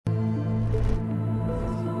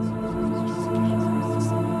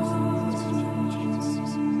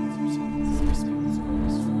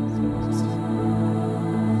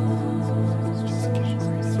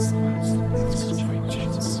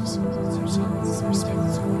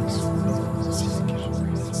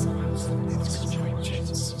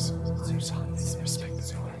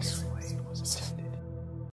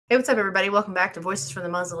Hey, what's up, everybody? Welcome back to Voices from the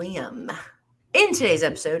Mausoleum. In today's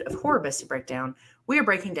episode of Horror Bestie Breakdown, we are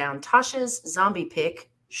breaking down Tasha's zombie pick,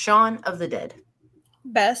 Shaun of the Dead.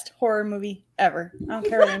 Best horror movie ever. I don't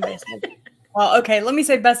care what anybody says. Well, okay, let me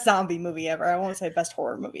say best zombie movie ever. I won't say best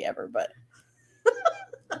horror movie ever, but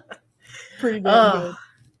pretty damn good.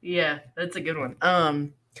 Yeah, that's a good one.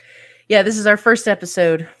 Yeah, this is our first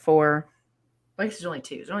episode for. I guess there's only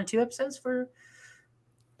two. There's only two episodes for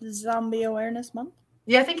Zombie Awareness Month.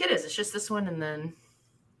 Yeah, I think it is. It's just this one and then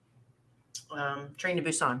Train to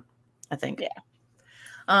Busan, I think. Yeah.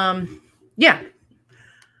 Yeah.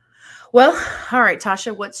 Well, all right,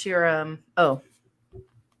 Tasha, what's your Oh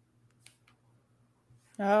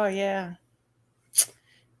yeah.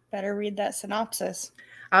 Better read that synopsis.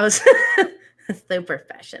 I was so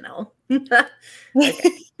professional. Okay.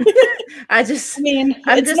 I'm just no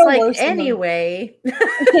like, anyway.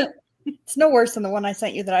 It's no worse than the one I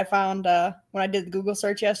sent you that I found when I did the Google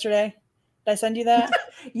search yesterday. Did I send you that?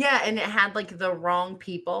 Yeah, and it had like the wrong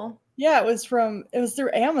people. Yeah, it was through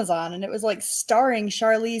Amazon, and it was like starring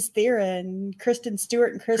Charlize Theron, Kristen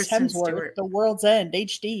Stewart, and Chris Hemsworth. The World's End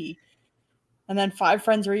HD, and then 5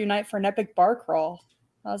 friends reunite for an epic bar crawl.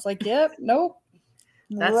 I was like, "Yep, nope,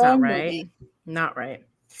 that's wrong not right. Movie. Not right.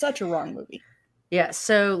 Such a wrong movie." Yeah.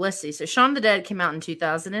 So let's see. So Shaun of the Dead came out in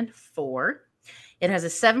 2004. It has a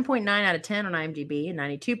 7.9 out of 10 on IMDb, a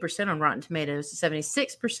 92% on Rotten Tomatoes, a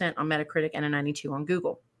 76% on Metacritic, and a 92 on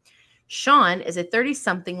Google. Shaun is a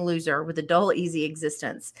 30-something loser with a dull, easy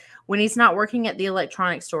existence. When he's not working at the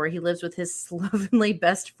electronics store, he lives with his slovenly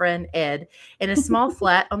best friend, Ed, in a small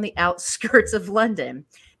flat on the outskirts of London.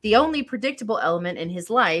 The only predictable element in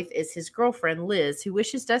his life is his girlfriend, Liz, who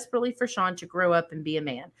wishes desperately for Shaun to grow up and be a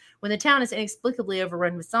man. When the town is inexplicably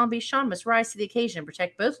overrun with zombies, Shaun must rise to the occasion and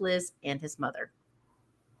protect both Liz and his mother.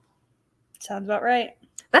 Sounds about right.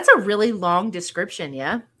 That's a really long description,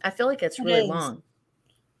 yeah? I feel like it's really long.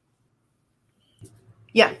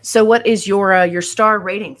 Yeah. So what is your star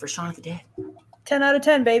rating for Shaun of the Dead? 10 out of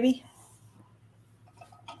 10, baby.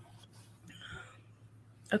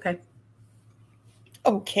 Okay.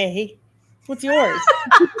 Okay. What's yours?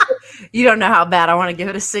 You don't know how bad I want to give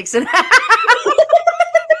it a 6.5.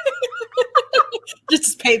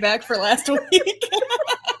 Just payback for last week.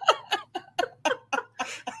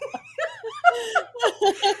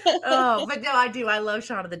 Oh, but no, I do. I love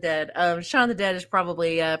Shaun of the Dead. Shaun of the Dead is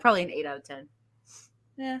probably an 8 out of 10.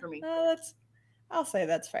 Yeah, for me. I'll say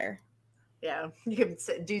that's fair. Yeah, you can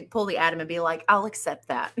pull the Adam and be like, I'll accept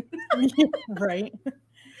that. Right.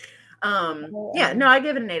 Yeah, no, I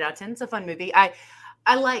give it an 8 out of 10. It's a fun movie. I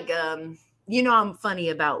like I'm funny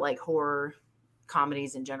about like horror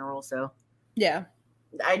comedies in general, so yeah,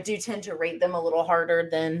 I do tend to rate them a little harder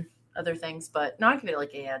than other things, but no, I give it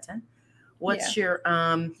like 8 out of 10. What's your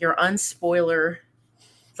unspoiler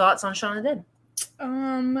thoughts on Shaun of the Dead?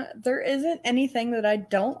 There isn't anything that I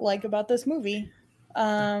don't like about this movie.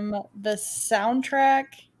 The soundtrack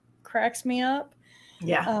cracks me up.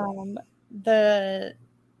 Yeah. The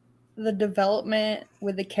development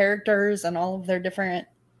with the characters and all of their different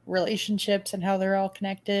relationships and how they're all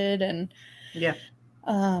connected, and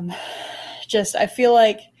just I feel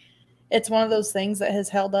like it's one of those things that has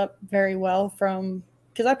held up very well from,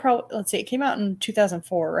 because it came out in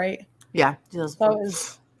 2004, right? Yeah, 2004. So I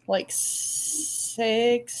was like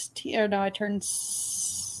 16, or no, I turned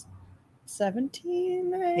 17.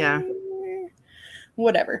 Yeah.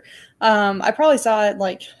 Whatever. I probably saw it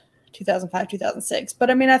like 2005, 2006.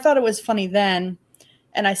 But I mean, I thought it was funny then,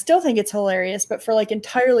 and I still think it's hilarious, but for like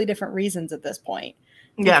entirely different reasons at this point.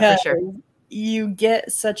 Yeah, for sure. You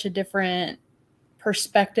get such a different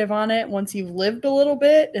perspective on it once you've lived a little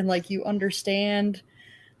bit and like you understand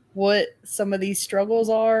what some of these struggles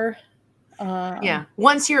are. Yeah.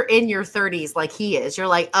 Once you're in your 30s, like he is, you're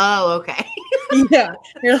like, oh, okay. Yeah.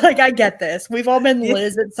 You're like, I get this. We've all been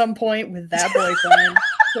Liz at some point with that boyfriend.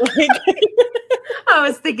 I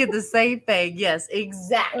was thinking the same thing. Yes,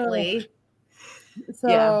 exactly.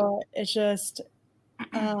 So it's just,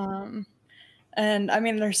 and I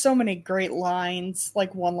mean, there's so many great lines,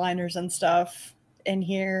 like one-liners and stuff in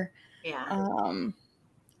here. Yeah.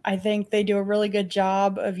 I think they do a really good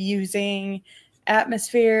job of using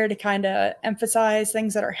atmosphere to kind of emphasize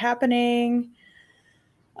things that are happening.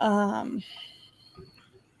 I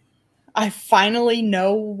finally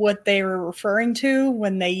know what they were referring to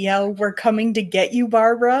when they yell, "We're coming to get you,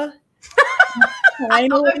 Barbara." I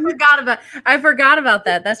forgot about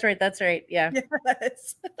that. That's right. Yeah.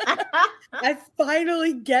 Yes. I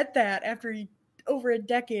finally get that after over a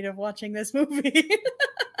decade of watching this movie.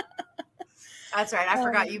 That's right. I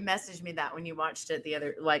forgot you messaged me that when you watched it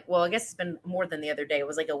I guess it's been more than the other day. It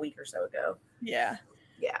was like a week or so ago. Yeah.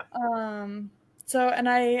 Yeah. So, and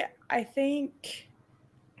I think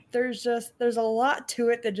there's a lot to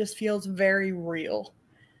it that just feels very real.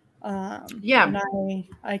 Yeah. And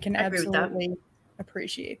I can absolutely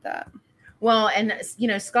appreciate that. Well, and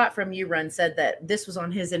Scott from You Run said that this was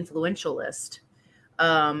on his influential list,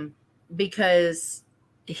 because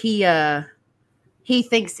he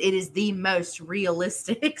thinks it is the most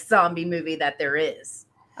realistic zombie movie that there is.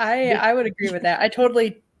 I would agree with that.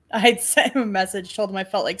 I sent him a message, told him I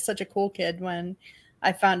felt like such a cool kid when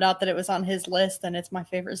I found out that it was on his list and it's my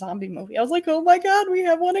favorite zombie movie. I was like, oh my God, we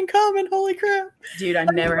have one in common. Holy crap. Dude, I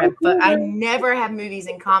never have movies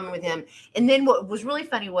in common with him. And then what was really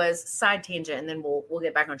funny was, side tangent, and then we'll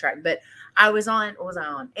get back on track. But what was I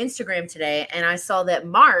on? Instagram today, and I saw that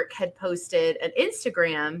Mark had posted a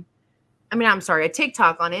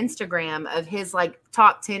TikTok on Instagram of his like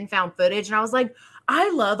top 10 found footage. And I was like, I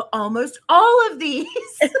love almost all of these.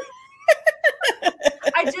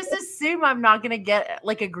 I just assume I'm not going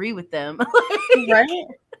to agree with them. Right?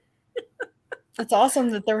 It's awesome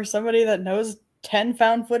that there was somebody that knows 10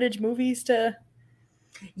 found footage movies to.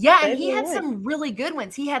 Yeah, and he had some really good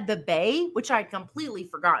ones. He had The Bay, which I'd completely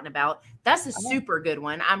forgotten about. That's a super good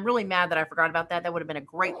one. I'm really mad that I forgot about that. That would have been a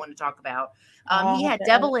great one to talk about. He had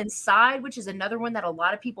Devil Inside, which is another one that a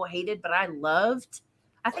lot of people hated, but I loved.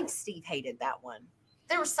 I think Steve hated that one.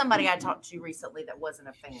 There was somebody I talked to recently that wasn't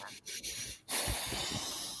a fan.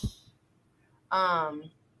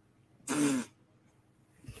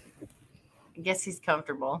 I guess he's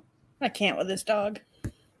comfortable. I can't with this dog.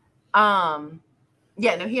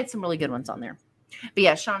 Yeah, no, he had some really good ones on there. But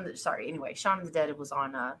yeah, Shaun of the Dead was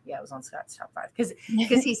on it was on Scott's top 5 because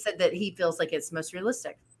he said that he feels like it's most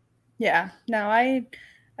realistic. Yeah. No, I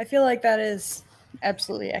feel like that is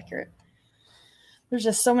absolutely accurate. There's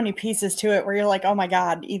just so many pieces to it where you're like, oh my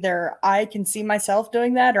God, either I can see myself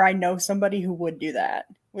doing that or I know somebody who would do that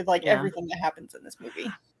with everything that happens in this movie.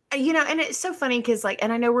 And it's so funny because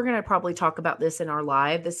and I know we're going to probably talk about this in our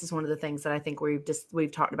live. This is one of the things that I think we've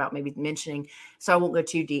talked about maybe mentioning. So I won't go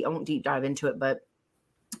too deep. I won't deep dive into it, but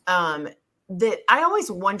that I always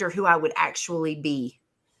wonder who I would actually be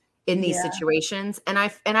in these situations. And I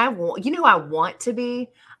want, who I want to be?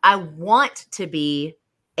 I want to be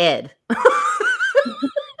Ed.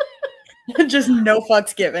 Just no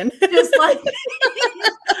fucks given. Just like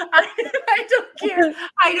I don't care.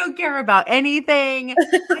 I don't care about anything.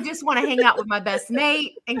 I just want to hang out with my best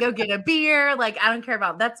mate and go get a beer. Like, I don't care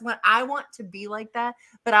about that's what I want to be like that.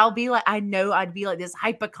 But I'll be like, I know I'd be like this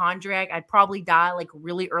hypochondriac. I'd probably die like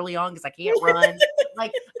really early on because I can't run.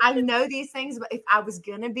 Like, I know these things, but if I was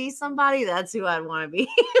gonna be somebody, that's who I'd want to be.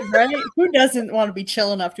 Right? Who doesn't want to be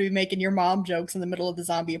chill enough to be making your mom jokes in the middle of the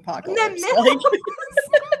zombie apocalypse?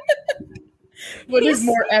 What is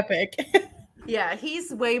more epic? Yeah,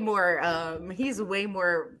 he's way more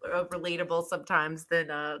relatable sometimes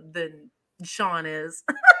than Shaun is.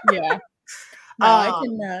 Yeah. No,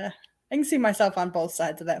 I can see myself on both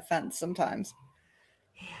sides of that fence sometimes.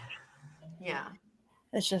 Yeah.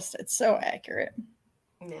 It's so accurate.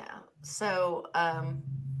 Yeah. So,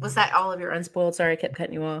 was that all of your unspoiled? Sorry, I kept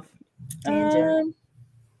cutting you off. I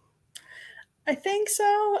think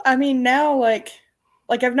so. I mean, now like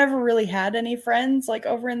I've never really had any friends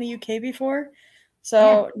over in the UK before.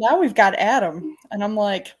 So now we've got Adam, and I'm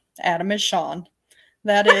like, Adam is Shaun.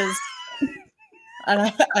 That is,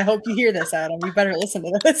 and I hope you hear this, Adam. You better listen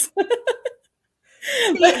to this.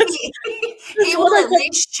 He will at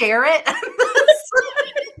least share it.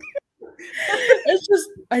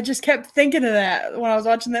 I just kept thinking of that when I was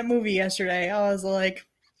watching that movie yesterday. I was like,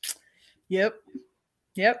 yep,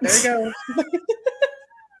 there we go.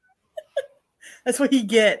 That's what he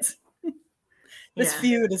gets. This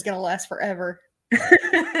feud is going to last forever.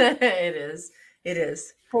 It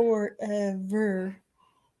is. Forever.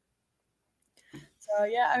 So,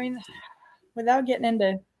 yeah, I mean, without getting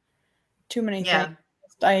into too many things,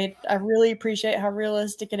 I really appreciate how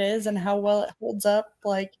realistic it is and how well it holds up.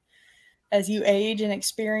 Like, as you age and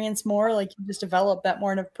experience more, you just develop that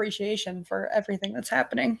more appreciation for everything that's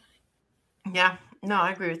happening. Yeah. No,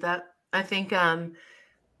 I agree with that. I think, I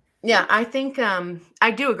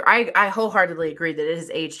do agree. I wholeheartedly agree that it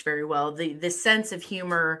has aged very well. The sense of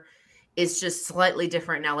humor is just slightly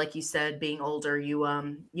different now. Like you said, being older, you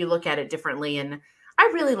look at it differently, and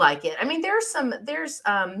I really like it. I mean, there's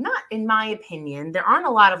not, in my opinion, there aren't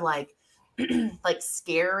a lot of like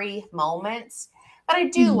scary moments, but I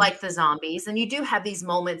do like the zombies, and you do have these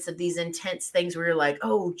moments of these intense things where you're like,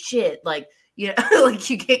 oh shit, like you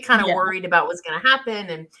get kind of worried about what's going to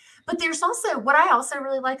happen. But there's also, what I also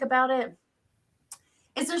really like about it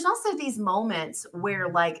is there's also these moments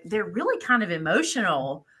where they're really kind of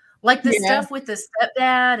emotional. Like the stuff with the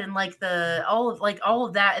stepdad and like all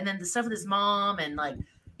of that, and then the stuff with his mom, and like,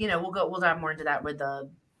 you know, we'll dive more into that with the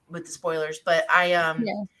spoilers. But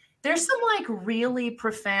there's some like really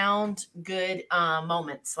profound good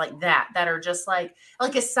moments like that are just like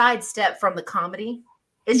a sidestep from the comedy.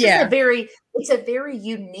 It's just it's a very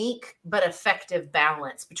unique but effective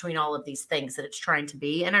balance between all of these things that it's trying to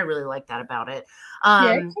be, and I really like that about it.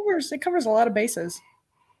 It covers a lot of bases.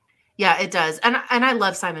 Yeah, it does. And I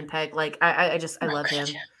love Simon Pegg. Like I love him.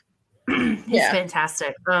 He's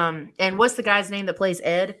fantastic. And what's the guy's name that plays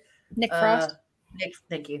Ed? Nick Frost. Nick,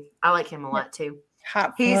 thank you. I like him a lot too.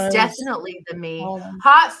 He's definitely the me.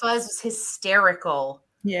 Hot Fuzz was hysterical.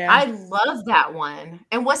 Yeah. I love that one.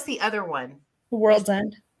 And what's the other one? World's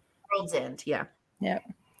End. World's End, yeah. Yeah.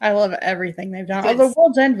 I love everything they've done. Although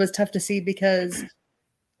World's End was tough to see because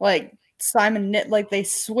like Simon like they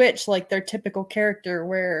switch like their typical character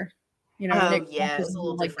where, you know, Nick is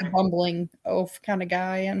like the bumbling oaf kind of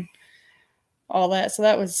guy and all that. So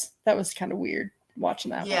that was kind of weird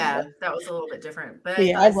watching that. Yeah, that was a little bit different. But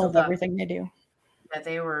I love everything they do. Yeah,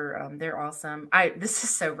 they were they're awesome. This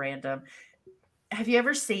is so random. Have you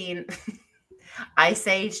ever seen Ice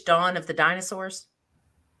Age: Dawn of the Dinosaurs?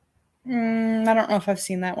 I don't know if I've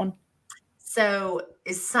seen that one. So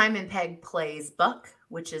Simon Pegg plays Buck,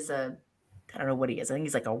 which is I don't know what he is. I think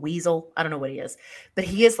he's like a weasel. I don't know what he is. But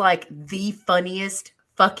he is like the funniest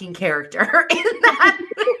fucking character in that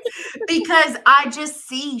because I just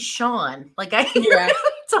see Shaun. Like I hear him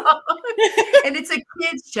talk. And it's a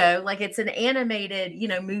kid's show. Like it's an animated, you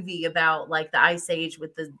know, movie about like the Ice Age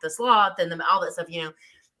with the sloth and all that stuff, you know.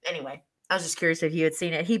 Anyway, I was just curious if you had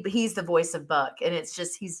seen it. He's the voice of Buck, and it's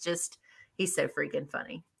just he's so freaking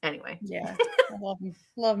funny. Anyway. Yeah. I love him.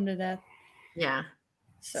 Love him to death. Yeah.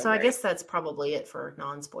 So I guess that's probably it for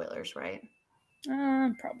non-spoilers, right?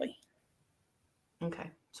 Probably.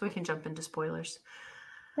 Okay. So we can jump into spoilers.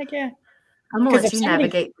 Heck yeah. I'm going to let you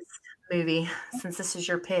navigate this movie since this is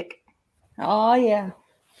your pick. Oh, yeah.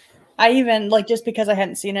 I even, like, just because I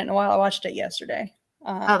hadn't seen it in a while, I watched it yesterday.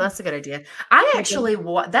 That's a good idea. I actually,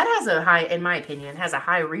 that has a high, in my opinion, has a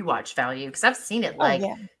high rewatch value because I've seen it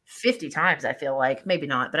 50 times, I feel like. Maybe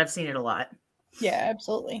not, but I've seen it a lot. Yeah,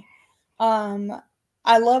 absolutely.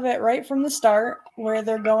 I love it right from the start where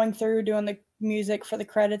they're going through doing the music for the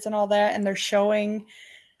credits and all that, and they're showing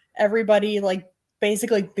everybody like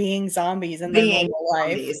basically being zombies in their normal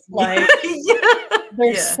life. Like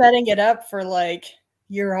they're setting it up for like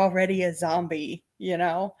you're already a zombie, you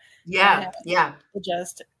know? Yeah.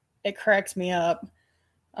 It cracks me up.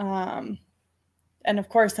 And of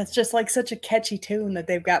course that's just like such a catchy tune that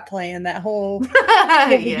they've got playing that whole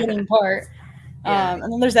beginning part. And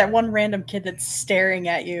then there's that one random kid that's staring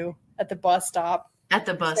at you at the bus stop. At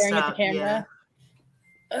the camera.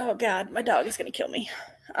 Oh God, my dog is gonna kill me.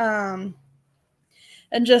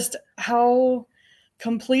 And just how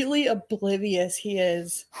completely oblivious he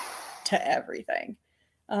is to everything.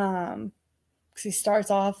 Because he starts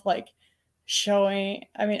off like showing.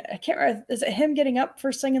 I mean, I can't remember. Is it him getting up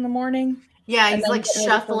first thing in the morning? Yeah, he's like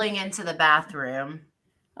shuffling into the bathroom.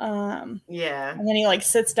 And then he like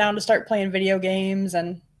sits down to start playing video games,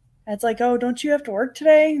 and it's like, oh, don't you have to work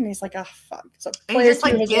today? And he's like, oh fuck. So he just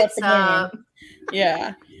like gets up.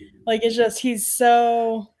 Yeah, like it's just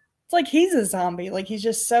it's like he's a zombie. Like he's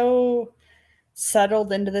just so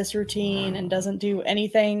settled into this routine and doesn't do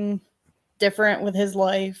anything different with his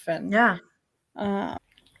life. And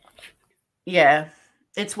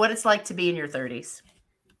it's what it's like to be in your 30s.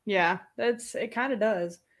 Yeah, it kind of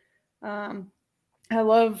does. I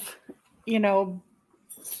love, you know,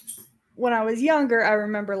 when I was younger, I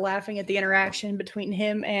remember laughing at the interaction between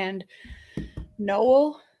him and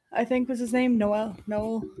Noel, I think was his name. Noel.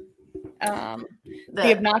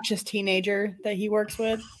 The obnoxious teenager that he works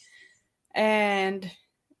with. And,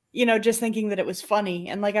 you know, just thinking that it was funny.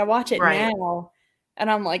 And like, I watch it now and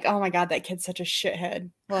I'm like, oh my God, that kid's such a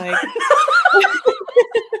shithead. Like,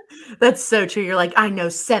 that's so true. You're like, I know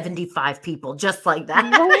 75 people just like that.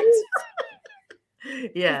 Right?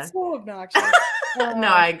 Yeah. It's so obnoxious. No,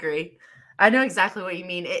 I agree. I know exactly what you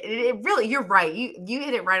mean. It really, you're right. You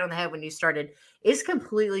hit it right on the head when you started. It's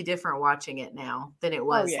completely different watching it now than it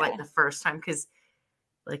was like the first time. Cause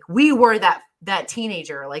like we were that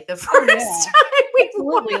teenager, like the first time we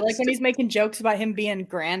Absolutely. Like when he's making jokes about him being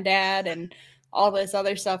granddad and all this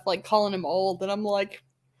other stuff, like calling him old. And I'm like,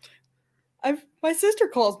 my sister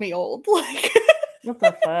calls me old. Like, what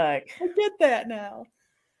the fuck? I get that now.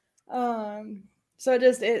 So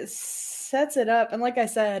it sets it up. And like I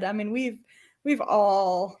said, I mean, we've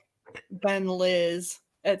all been Liz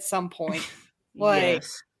at some point. Like,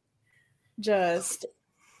 just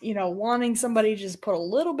wanting somebody to just put a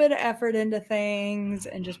little bit of effort into things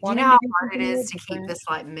and just wanting how to do hard it is to keep this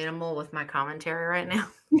like minimal with my commentary right now?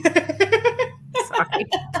 Sorry.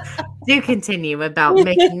 Do continue about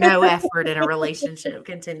making no effort in a relationship.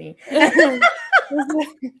 Continue.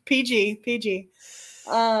 PG.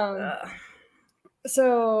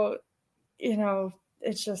 So,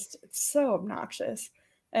 it's so obnoxious.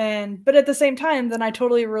 But at the same time, then I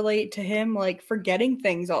totally relate to him, like, forgetting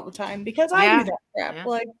things all the time because I do that crap. Yeah.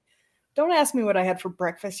 Like, don't ask me what I had for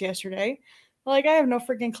breakfast yesterday. Like, I have no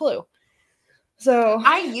freaking clue. So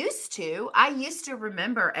I used to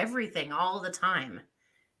remember everything all the time.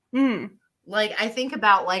 Like, I think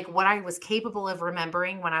about like what I was capable of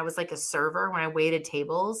remembering when I was like a server, when I waited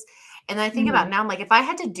tables. And I think about now, I'm like, if I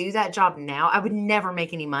had to do that job now, I would never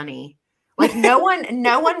make any money. Like no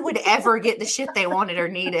one would ever get the shit they wanted or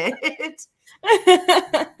needed.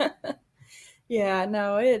 Yeah,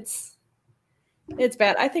 no, it's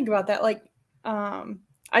bad. I think about that. Like,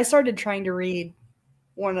 I started trying to read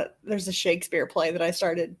there's a Shakespeare play that I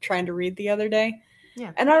started trying to read the other day.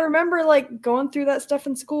 Yeah. And I remember like going through that stuff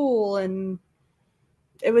in school and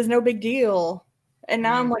it was no big deal. And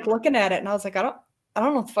now I'm like looking at it and I was like, I don't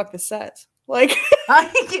know what the fuck this says. Like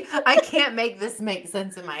I can't make this make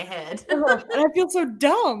sense in my head. And I feel so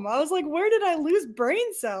dumb. I was like, where did I lose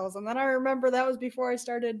brain cells? And then I remember that was before I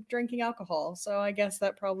started drinking alcohol. So I guess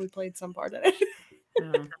that probably played some part in it.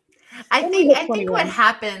 Yeah. I think what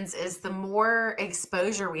happens is the more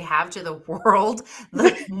exposure we have to the world,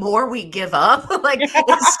 the more we give up. Like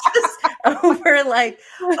it's just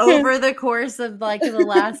over the course of like the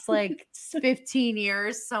last like 15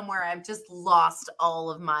 years somewhere, I've just lost all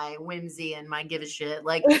of my whimsy and my give a shit.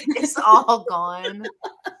 Like it's all gone.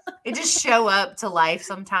 It just show up to life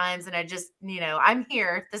sometimes. And I just, I'm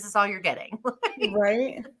here. This is all you're getting.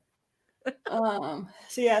 Right.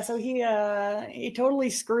 So he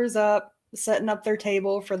totally screws up setting up their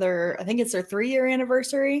table for I think it's their 3-year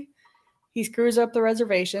anniversary. He screws up the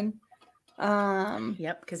reservation.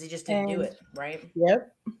 Yep, because he just didn't do it, right?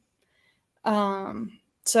 Yep.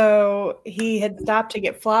 So he had stopped to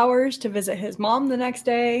get flowers to visit his mom the next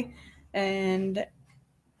day, and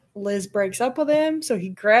Liz breaks up with him. So he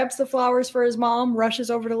grabs the flowers for his mom,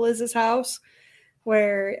 rushes over to Liz's house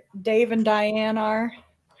where Dave and Diane are.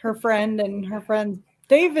 Her friend and her friend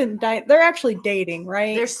Dave and Diane, they're actually dating,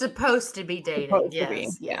 right? They're supposed to be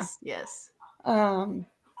dating. Yes. And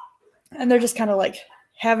they're just kind of like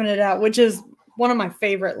having it out, which is one of my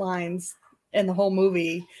favorite lines in the whole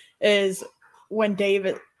movie is when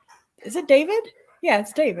David, is it David? Yeah,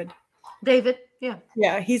 it's David. David, yeah.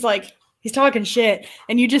 Yeah, he's talking shit,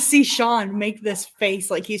 and you just see Shaun make this face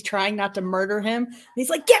like he's trying not to murder him. And he's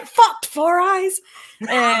like, "Get fucked, Four Eyes,"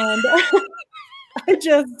 and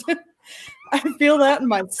I feel that in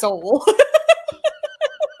my soul.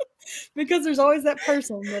 Because there's always that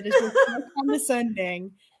person that is just so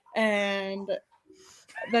condescending, and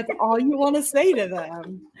that's all you want to say to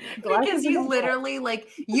them. Because you literally,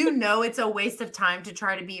 it's a waste of time to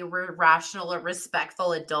try to be a rational or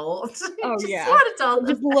respectful adult. Oh, just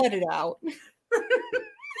let it out.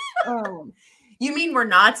 You mean we're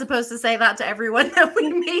not supposed to say that to everyone that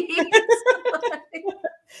we meet?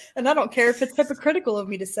 And I don't care if it's hypocritical of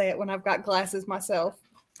me to say it when I've got glasses myself.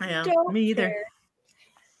 Yeah, me either.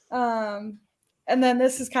 And then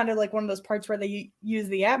this is kind of like one of those parts where they use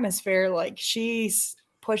the atmosphere. Like she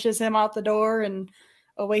pushes him out the door and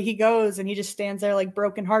away he goes, and he just stands there like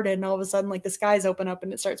brokenhearted, and all of a sudden like the skies open up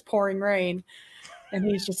and it starts pouring rain, and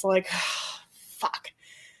he's just like, oh, fuck.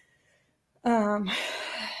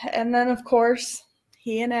 And then of course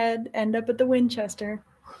he and Ed end up at the Winchester,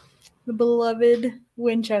 the beloved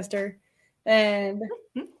Winchester, and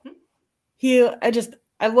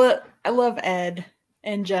I love Ed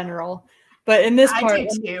in general, but in this part, I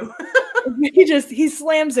do too. he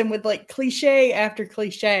slams him with like cliche after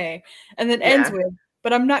cliche, and then ends with,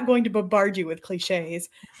 "But I'm not going to bombard you with cliches."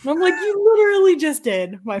 And I'm like, you literally just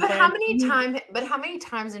did, my friend. How many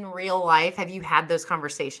times in real life have you had those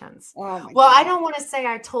conversations? Oh my God. I don't want to say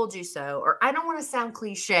I told you so, or I don't want to sound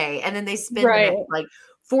cliche, and then they spend the next, like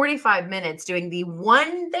 45 minutes doing the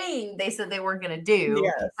one thing they said they weren't going to do.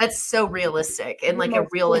 Yes. That's so realistic and like a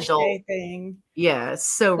real adult thing. Yeah,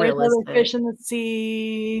 so realistic. There's fish in the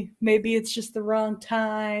sea. Maybe it's just the wrong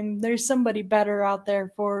time. There's somebody better out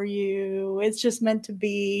there for you. It's just meant to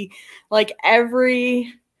be. Like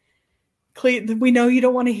we know you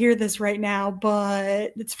don't want to hear this right now,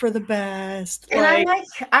 but it's for the best. And I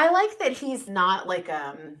like that he's not like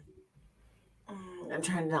I'm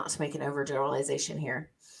trying not to make an overgeneralization here.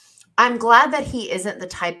 I'm glad that he isn't the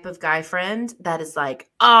type of guy friend that is like,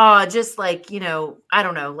 oh, just like, you know, I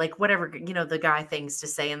don't know, like whatever, you know, the guy things to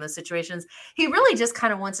say in those situations. He really just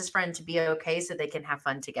kind of wants his friend to be okay so they can have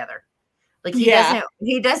fun together. Like he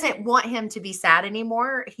doesn't want him to be sad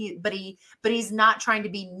anymore. But he's not trying to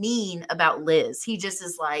be mean about Liz. He just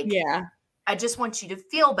is like, yeah, I just want you to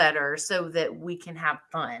feel better so that we can have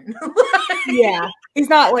fun. Yeah. He's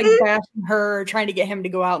not like bashing her, trying to get him to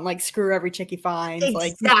go out and like screw every chick he finds.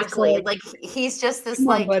 Exactly. Like he's just this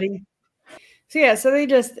like, buddy. So yeah, so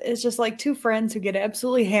it's just like two friends who get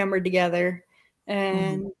absolutely hammered together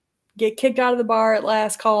and get kicked out of the bar at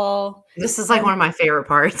last call. This is like one of my favorite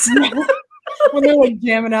parts. When they're like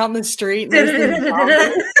jamming out in the street.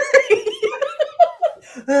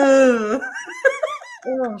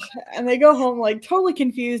 And they go home like totally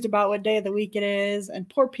confused about what day of the week it is. And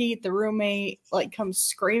poor Pete, the roommate, like comes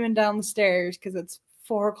screaming down the stairs because it's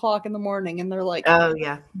 4 o'clock in the morning and they're like, oh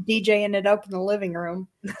yeah, DJing it up in the living room.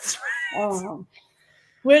 That's right.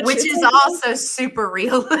 Which is like, also super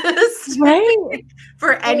realist, right?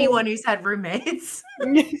 For anyone who's had roommates.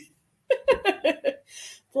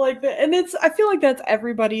 Like that, and I feel like that's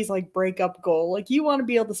everybody's like breakup goal. Like you want to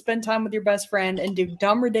be able to spend time with your best friend and do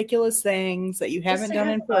dumb, ridiculous things that you haven't done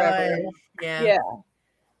in forever. Yeah.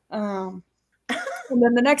 And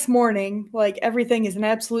then the next morning, like everything is an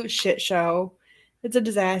absolute shit show. It's a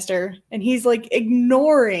disaster, and he's like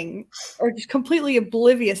ignoring or just completely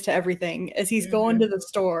oblivious to everything as he's going to the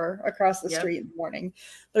store across the street in the morning.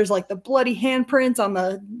 There's like the bloody handprints on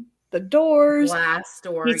the doors, glass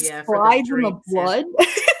door, he slides in the blood.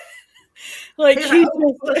 Like he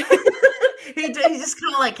just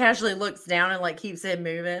kind of like casually looks down and like keeps it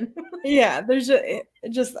moving. Yeah, there's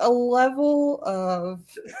just a level of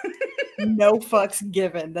no fucks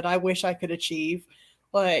given that I wish I could achieve.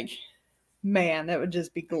 Like, man, that would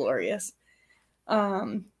just be glorious.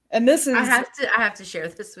 And this is I have to share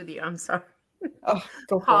this with you. I'm sorry. Oh,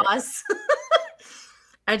 go pause.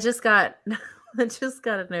 I just got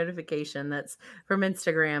a notification that's from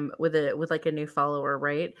Instagram with like a new follower,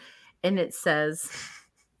 right? And it says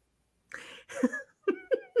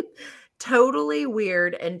totally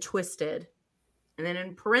weird and twisted. And then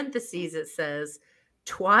in parentheses it says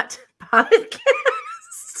twat podcast.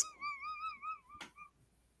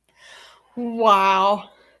 Wow.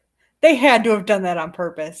 They had to have done that on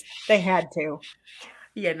purpose. They had to.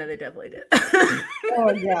 Yeah, no, they definitely did.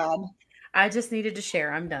 Oh God. I just needed to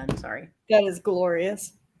share. I'm done. Sorry. That is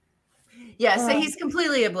glorious. Yeah, so he's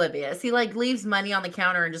completely oblivious. He like leaves money on the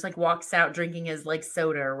counter and just like walks out drinking his like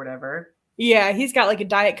soda or whatever. Yeah, he's got like a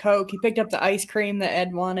Diet Coke. He picked up the ice cream that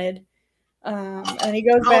Ed wanted. And he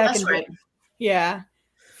goes back and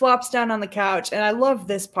flops down on the couch. And I love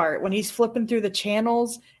this part when he's flipping through the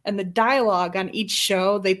channels and the dialogue on each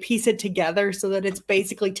show, they piece it together so that it's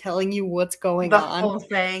basically telling you what's going on. The whole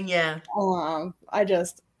thing, yeah.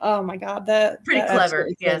 Oh my God, that pretty clever.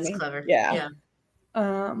 Yeah, it's clever. Yeah.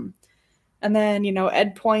 And then, you know,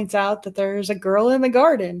 Ed points out that there's a girl in the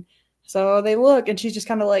garden. So they look and she's just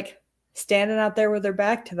kind of like standing out there with her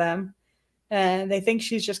back to them. And they think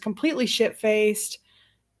she's just completely shit-faced.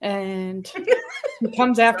 And he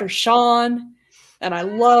comes after Shaun. And I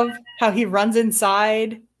love how he runs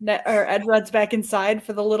inside, or Ed runs back inside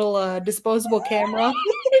for the little disposable camera.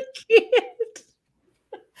 I can't.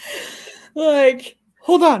 Like,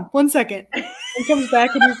 hold on 1 second. He comes back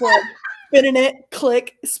and he's like, spinning it,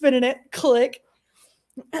 click, spinning it, click.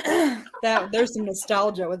 There's some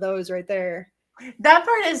nostalgia with those right there. That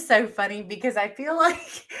part is so funny because I feel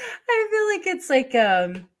like it's like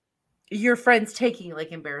your friends taking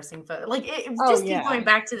like embarrassing photos. Like keep going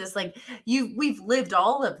back to this. Like we've lived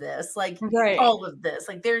all of this, like all of this.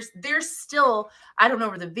 Like there's still, I don't know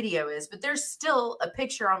where the video is, but there's still a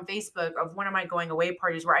picture on Facebook of one of my going away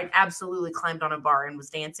parties where I absolutely climbed on a bar and was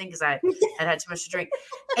dancing because I had too much to drink.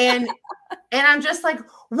 And I'm just like,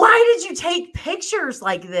 why did you take pictures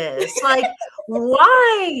like this? Like,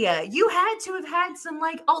 why? You had to have had some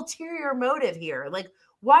like ulterior motive here. Like,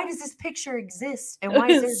 why does this picture exist? And why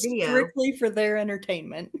is there video? Strictly for their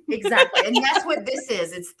entertainment. Exactly. And that's what this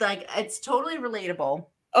is. It's like, it's totally relatable.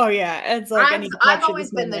 Oh yeah. It's like I've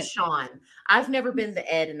always been the Shaun. I've never been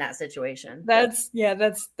the Ed in that situation. That's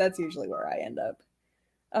usually where I end up.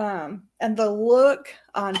 And the look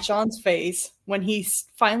on Shaun's face when he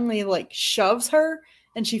finally like shoves her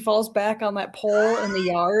and she falls back on that pole in the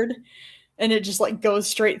yard and it just like goes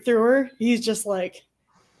straight through her. He's just like,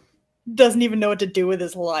 doesn't even know what to do with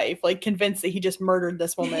his life, like convinced that he just murdered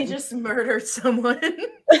this woman. He just murdered someone.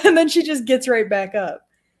 And then she just gets right back up.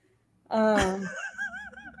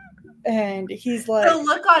 And he's like, the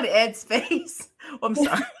look on Ed's face. Oh, I'm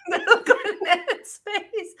sorry. The look on Ed's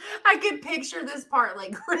face. I could picture this part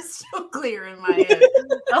like crystal clear in my head.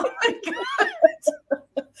 Oh my god.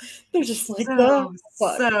 They're just like,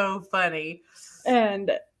 so funny.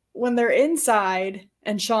 And when they're inside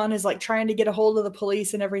and Shaun is like trying to get a hold of the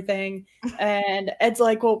police and everything, and Ed's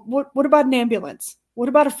like, well, what about an ambulance? What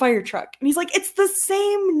about a fire truck? And he's like, it's the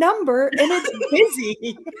same number and it's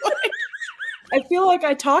busy. I feel like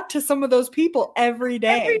I talk to some of those people every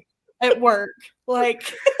day at work. Like,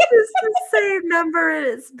 it's the same number and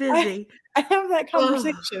it's busy. I have that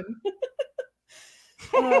conversation.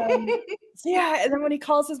 So yeah, and then when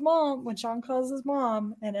Shaun calls his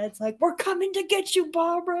mom, and Ed's like, we're coming to get you,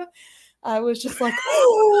 Barbara. I was just like,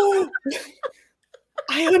 oh,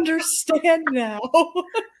 I understand now.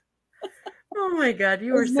 Oh my god,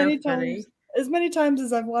 you were so funny. As many times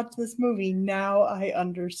as I've watched this movie, now I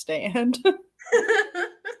understand.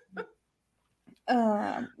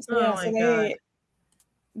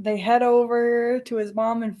 They head over to his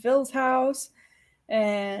mom and Phil's house,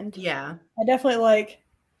 and yeah, I definitely like,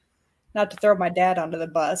 not to throw my dad under the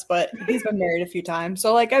bus, but he's been married a few times,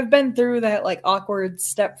 so like I've been through that like awkward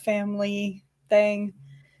step family thing,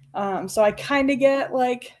 so I kind of get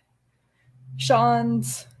like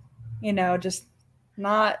Shaun's, just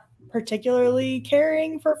not particularly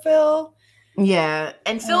caring for Phil. Yeah,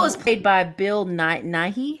 and Phil is played by Bill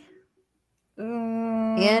Nighy.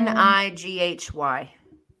 Nighy.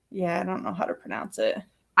 Yeah, I don't know how to pronounce it.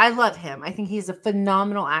 I love him. I think he's a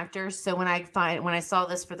phenomenal actor. So when I saw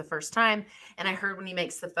this for the first time, and I heard when he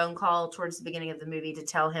makes the phone call towards the beginning of the movie to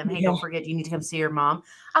tell him, hey, don't forget, you need to come see your mom.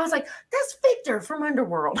 I was like, that's Victor from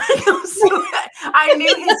Underworld. I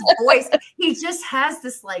knew his voice. He just has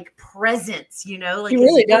this like presence, like he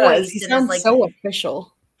really does. He sounds like so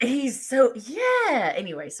official. He's so, yeah.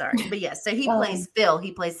 Anyway, sorry. But yeah, so he plays Phil.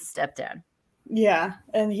 He plays the stepdad. Yeah.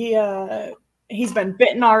 And he's been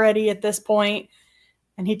bitten already at this point.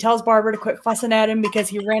 And he tells Barbara to quit fussing at him because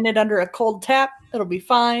he ran it under a cold tap. It'll be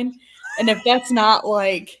fine. And if that's not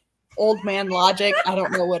like old man logic, I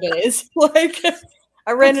don't know what it is. Like,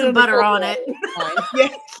 I ran it under butter on it. Yeah.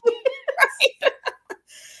 Right.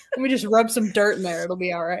 Let me just rub some dirt in there. It'll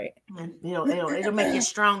be all right. It'll make you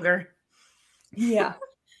stronger. Yeah.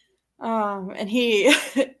 And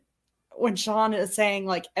when Shaun is saying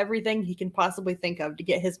like everything he can possibly think of to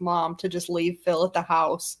get his mom to just leave Phil at the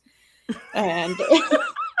house, and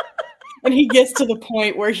he gets to the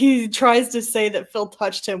point where he tries to say that Phil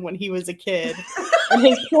touched him when he was a kid, and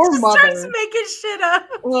his poor mother starts making shit up.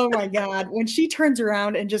 Oh my god! When she turns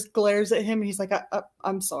around and just glares at him, and he's like,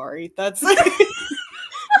 "I'm sorry." That's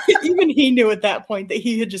even he knew at that point that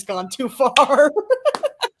he had just gone too far.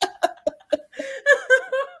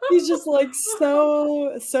 He's just like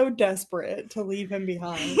so desperate to leave him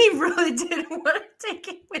behind. He really didn't want to take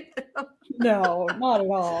it with him. No, not at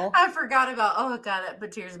all. I forgot about, oh god, that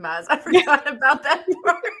put tears in my eyes. I forgot about that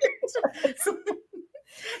part.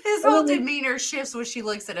 His whole demeanor shifts when she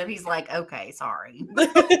looks at him. He's like, okay, sorry.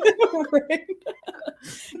 Right.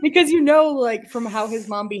 Because like from how his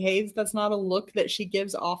mom behaves, that's not a look that she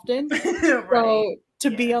gives often. Right. So to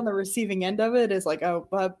be on the receiving end of it is like, oh,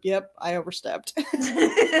 yep, I overstepped.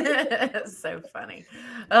 So funny.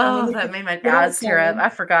 Oh, that made my eyes tear up. I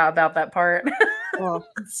forgot about that part. Oh,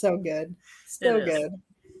 it's so good. So good.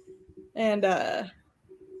 And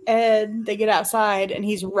Ed, they get outside and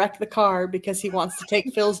he's wrecked the car because he wants to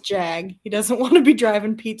take Phil's Jag. He doesn't want to be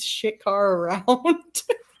driving Pete's shit car around.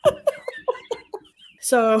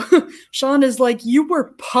 So Shaun is like, you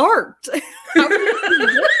were parked. How did you get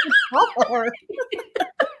the car?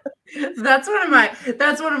 That's one of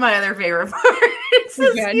my other favorite parts.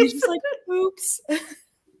 Yeah, and he's just like, oops.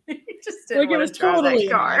 He just didn't want to drive that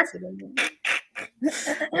car.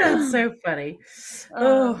 That's so funny.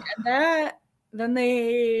 And then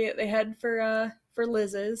they head for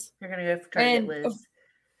Liz's. They're gonna go try to get Liz.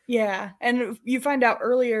 Yeah, and you find out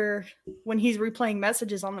earlier when he's replaying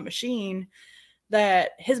messages on the machine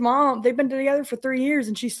that his mom, they've been together for 3 years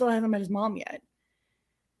and she still hasn't met his mom yet.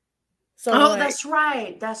 So that's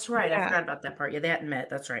right. That's right. Yeah. I forgot about that part. Yeah, they hadn't met.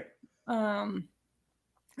 That's right.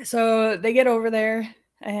 So they get over there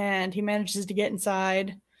and he manages to get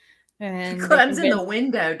inside and he climbs in the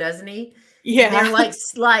window, doesn't he? Yeah. They're like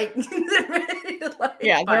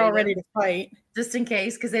yeah, they're all ready to fight. Just in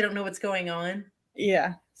case, because they don't know what's going on.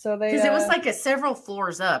 Yeah. So because it was like several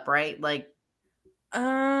floors up, right? Like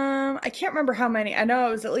I can't remember how many. I know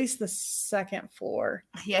it was at least the second floor.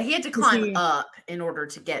 Yeah, he had to climb up in order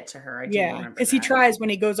to get to her. Because he tries when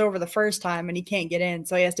he goes over the first time and he can't get in,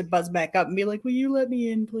 so he has to buzz back up and be like, "Will you let me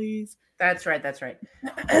in, please?" That's right. That's right.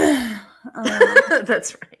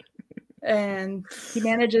 That's right. And he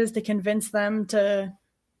manages to convince them to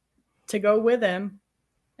go with him.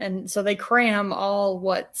 And so they cram all,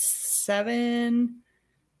 seven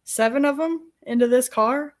of them into this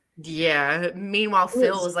car? Yeah. Meanwhile,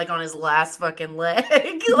 Phil is like on his last fucking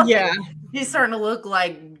leg. Yeah. He's starting to look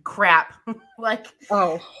like crap. Like,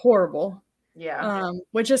 oh, horrible. Yeah.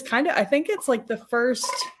 Which is kind of, I think it's like the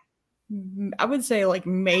first, I would say, like,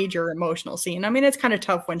 major emotional scene. I mean, it's kind of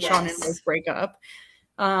tough when Shaun and Rose break up.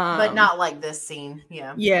 But not like this scene.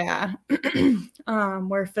 Yeah. Yeah.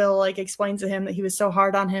 Where Phil, like, explains to him that he was so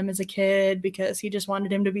hard on him as a kid because he just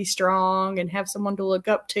wanted him to be strong and have someone to look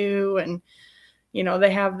up to. And, you know,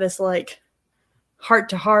 they have this, like,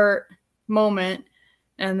 heart-to-heart moment.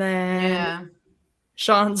 And then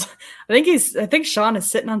Shaun's, I think Shaun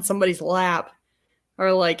is sitting on somebody's lap.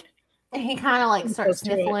 Or, like, and he kind of, like, starts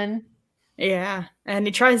sniffling. Yeah. And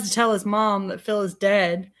he tries to tell his mom that Phil is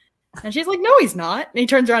dead. And she's like, no, he's not. And he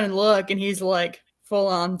turns around and look, and he's like full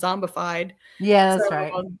on zombified. Yeah, that's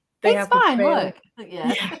right. It's fine, look.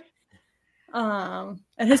 Yeah. And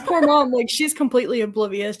his poor mom, like, she's completely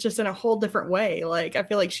oblivious, just in a whole different way. Like, I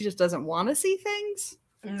feel like she just doesn't want to see things.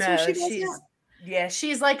 No,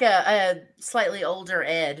 she's like a slightly older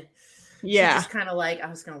Ed. Yeah. She's just kind of like, I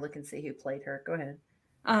was gonna look and see who played her. Go ahead.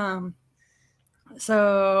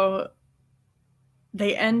 So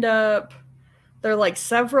they end up, they're like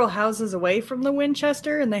several houses away from the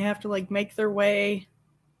Winchester, and they have to like make their way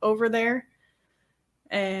over there.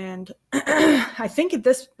 And I think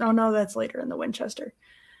that's later in the Winchester.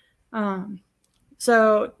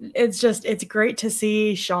 So it's great to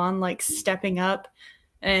see Shaun like stepping up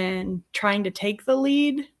and trying to take the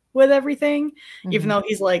lead with everything, even though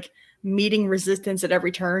he's like meeting resistance at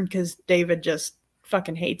every turn because David just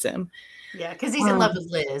fucking hates him. Yeah, because he's in love with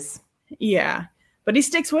Liz. Yeah. But he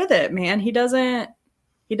sticks with it, man. He doesn't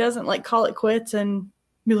like call it quits and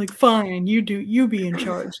be like, fine, you be in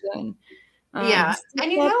charge then. Yeah.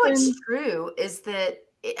 And you know what's true is that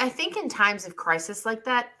I think in times of crisis like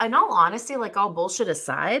that, in all honesty, like all bullshit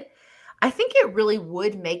aside, I think it really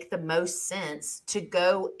would make the most sense to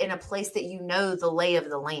go in a place that you know the lay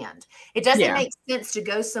of the land. It doesn't make sense to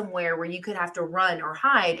go somewhere where you could have to run or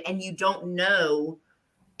hide and you don't know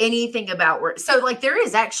anything about where. So like there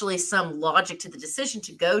is actually some logic to the decision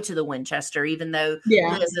to go to the Winchester, even though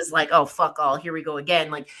Liz is like, oh, fuck all, here we go again.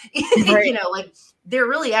 Like, you know, like there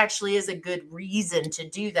really actually is a good reason to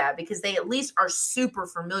do that because they at least are super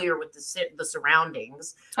familiar with the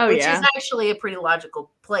surroundings, which is actually a pretty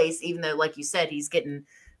logical place, even though, like you said, he's getting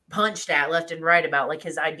punched at left and right about like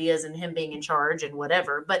his ideas and him being in charge and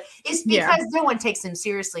whatever. But it's because no one takes him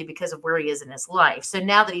seriously because of where he is in his life. So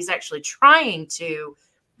now that he's actually trying to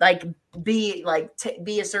like be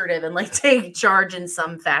assertive and like take charge in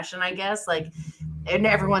some fashion, I guess, like, and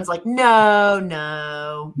everyone's like,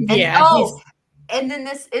 no. And, and then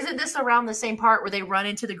isn't this around the same part where they run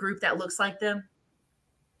into the group that looks like them?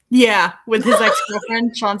 Yeah, with his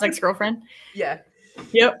ex-girlfriend, Shaun's ex-girlfriend. Yeah.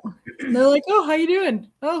 Yep. And they're like, oh, how you doing?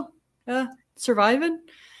 Oh, surviving.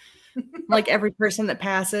 Like every person that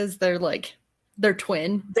passes, they're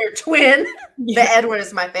twin. They're twin. Yeah. The Edward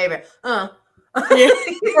is my favorite. Yeah,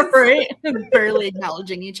 right. Barely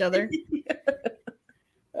acknowledging each other.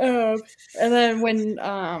 And then when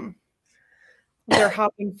they're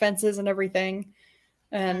hopping fences and everything,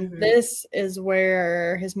 and this is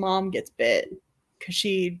where his mom gets bit because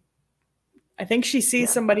I think she sees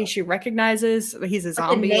somebody she recognizes. He's a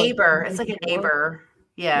zombie. Like a neighbor. It's like a neighbor.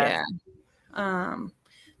 Yeah.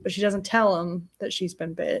 But she doesn't tell him that she's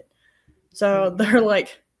been bit. So they're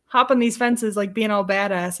like hopping these fences, like being all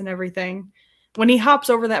badass and everything. When he hops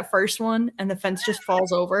over that first one and the fence just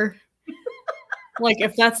falls over, like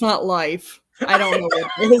if that's not life, I don't know what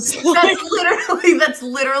it is. That's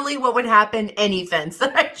literally what would happen any fence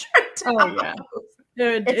that I tried to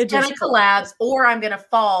yeah. It's gonna collapse, or I'm gonna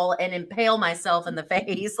fall and impale myself in the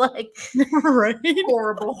face. Like right.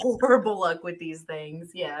 horrible luck with these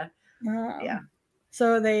things. Yeah.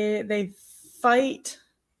 So they fight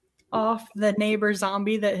off the neighbor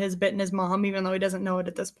zombie that has bitten his mom, even though he doesn't know it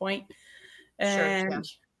at this point. And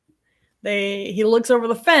he looks over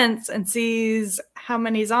the fence and sees how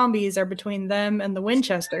many zombies are between them and the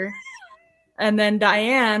Winchester. And then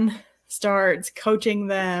Diane starts coaching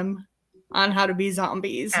them on how to be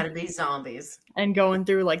zombies. And going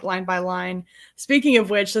through like line by line. Speaking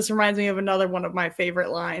of which, this reminds me of another one of my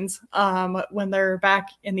favorite lines. When they're back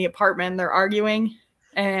in the apartment, they're arguing.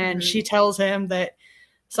 And she tells him that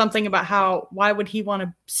something about why would he want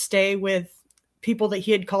to stay with people that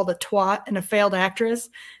he had called a twat and a failed actress.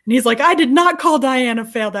 And he's like, I did not call Diane a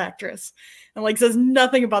failed actress. And like says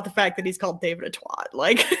nothing about the fact that he's called David a twat.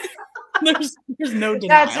 Like there's no denial.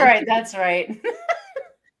 That's right. That's right.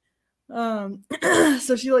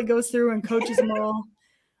 So she like goes through and coaches them all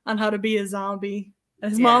on how to be a zombie. And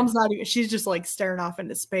his mom's not even, she's just like staring off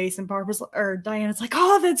into space, and Diana's like,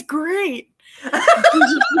 oh, that's great. She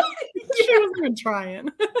wasn't even trying.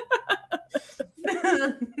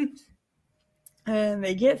 And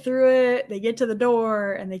they get through it, they get to the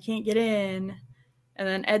door, and they can't get in. And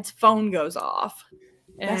then Ed's phone goes off.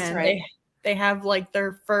 And that's right. They have like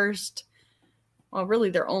their first, well, really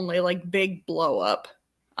their only like big blow up.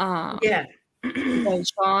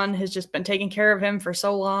 Because Shaun has just been taking care of him for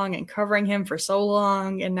so long and covering him for so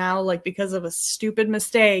long, and now like because of a stupid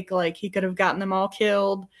mistake, like he could have gotten them all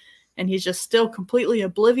killed, and he's just still completely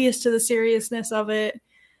oblivious to the seriousness of it.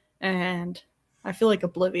 And I feel like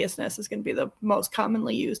obliviousness is going to be the most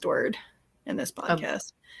commonly used word in this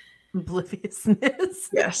podcast. Obliviousness.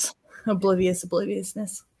 Yes,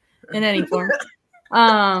 obliviousness in any form.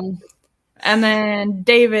 And then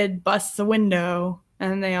David busts a window.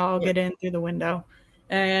 And they all get in through the window.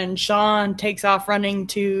 And Shaun takes off running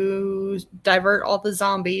to divert all the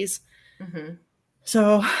zombies. Mm-hmm.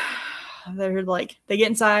 So they're like, they get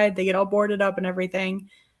inside, they get all boarded up and everything.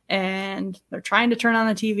 And they're trying to turn on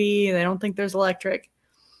the TV. They don't think there's electric.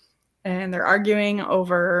 And they're arguing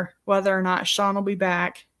over whether or not Shaun will be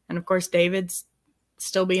back. And of course, David's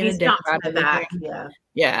still being a dick about everything.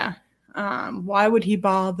 Yeah. Why would he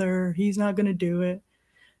bother? He's not going to do it.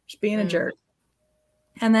 Just being a jerk.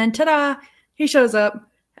 And then, ta-da, he shows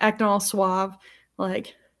up, acting all suave,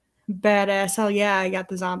 like, badass, hell yeah, I got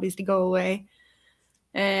the zombies to go away.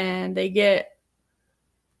 And they get,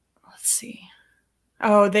 let's see.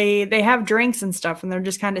 Oh, they have drinks and stuff, and they're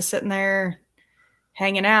just kind of sitting there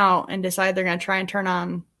hanging out and decide they're going to try and turn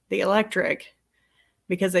on the electric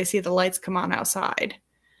because they see the lights come on outside.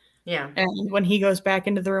 Yeah. And when he goes back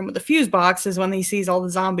into the room with the fuse box is when he sees all the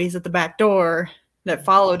zombies at the back door that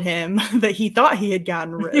followed him that he thought he had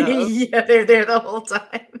gotten rid of. Yeah, they're there the whole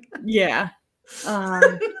time. Yeah.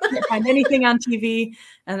 Can't find anything on TV.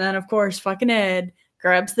 And then, of course, fucking Ed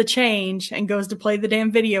grabs the change and goes to play the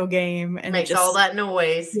damn video game. And makes all that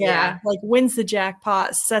noise. Yeah. Like wins the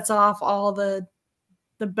jackpot, sets off all the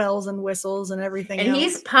bells and whistles and everything and else.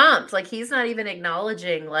 He's pumped. Like, he's not even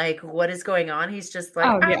acknowledging, like, what is going on. He's just like,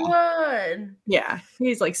 I won. Yeah.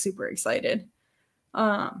 He's, like, super excited.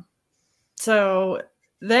 So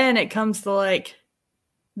then it comes to like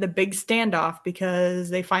the big standoff because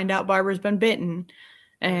they find out Barbara's been bitten,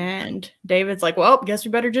 and David's like, well, guess we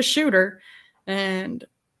better just shoot her. And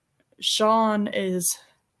Shaun is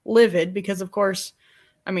livid because, of course,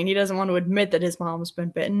 I mean, he doesn't want to admit that his mom's been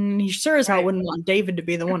bitten. He sure as hell wouldn't want David to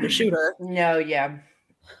be the one to shoot her. No, yeah.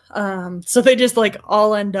 So they just like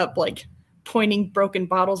all end up like pointing broken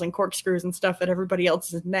bottles and corkscrews and stuff at everybody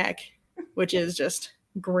else's neck, which is just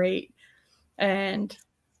great. And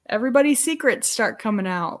everybody's secrets start coming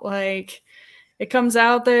out. Like, it comes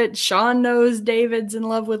out that Shaun knows David's in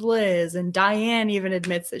love with Liz, and Diane even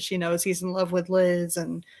admits that she knows he's in love with Liz,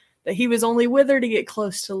 and that he was only with her to get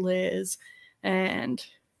close to Liz. And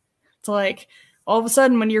it's like, all of a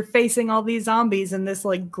sudden, when you're facing all these zombies and this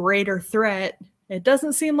like greater threat, it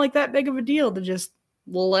doesn't seem like that big of a deal to just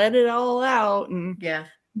let it all out and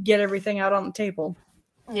get everything out on the table.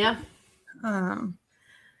 Yeah.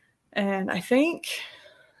 And I think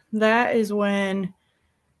that is when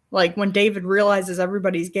David realizes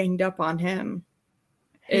everybody's ganged up on him.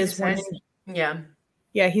 He starts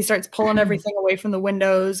pulling everything away from the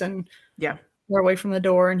windows and away from the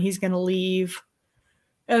door, and he's going to leave.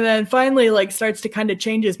 And then finally, like, starts to kind of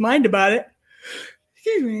change his mind about it.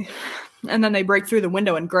 Excuse me. And then they break through the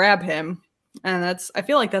window and grab him. And I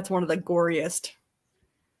feel like that's one of the goriest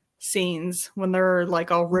scenes when they're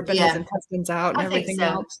like all ripping his intestines out and everything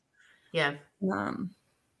else. Yeah.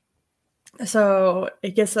 So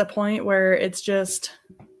it gets to the point where it's just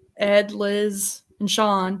Ed, Liz, and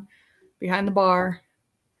Shaun behind the bar.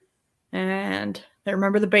 And they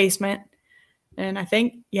remember the basement. And I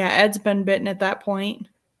think, Ed's been bitten at that point.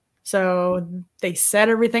 So they set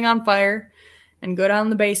everything on fire and go down in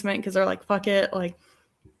the basement because they're like, fuck it. Like,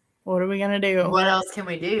 what are we going to do? What else can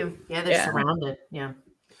we do? Yeah, they're surrounded. Yeah.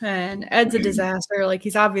 And Ed's a disaster. Like,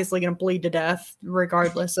 he's obviously going to bleed to death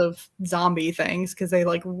regardless of zombie things because they,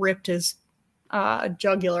 like, ripped his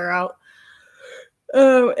jugular out.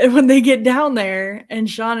 And when they get down there and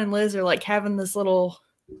Shaun and Liz are, like, having this little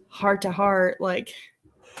heart-to-heart, like,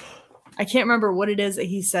 I can't remember what it is that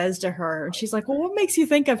he says to her. And she's like, well, what makes you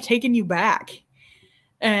think I've taken you back?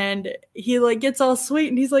 And he, like, gets all sweet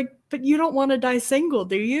and he's like, but you don't want to die single,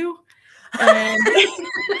 do you? And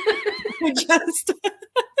just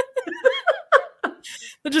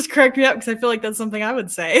the It just cracked me up because I feel like that's something I would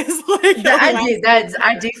say. It's like,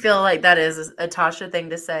 I do feel like that is a Tasha thing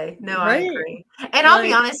to say. No, right? I agree. And I'll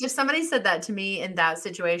be honest, if somebody said that to me in that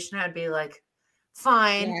situation, I'd be like,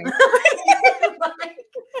 fine. Yeah. Like,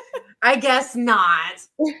 I guess not.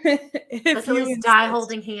 Let's at least die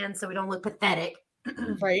holding hands so we don't look pathetic.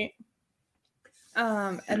 Right.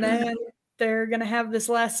 And then they're going to have this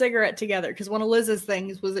last cigarette together because one of Liz's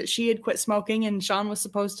things was that she had quit smoking and Shaun was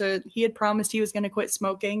he had promised he was going to quit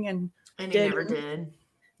smoking and he never did.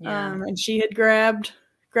 Yeah. And she had grabbed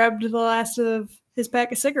the last of his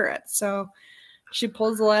pack of cigarettes. So she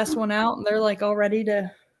pulls the last one out and they're like all ready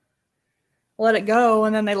to let it go.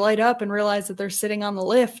 And then they light up and realize that they're sitting on the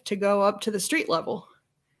lift to go up to the street level.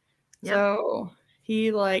 Yep. So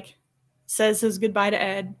he like says his goodbye to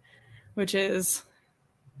Ed, which is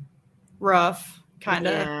rough, kind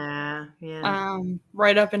of. Yeah.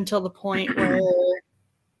 Right up until the point where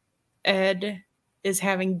Ed is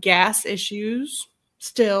having gas issues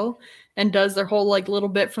still and does their whole like little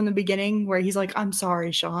bit from the beginning where he's like, I'm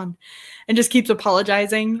sorry, Shaun, and just keeps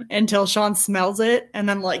apologizing until Shaun smells it and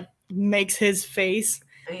then like makes his face.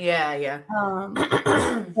 Yeah.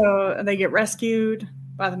 So they get rescued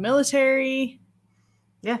by the military.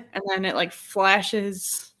 Yeah. And then it like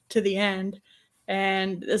flashes to the end.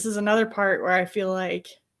 And this is another part where I feel like,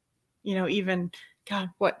 even,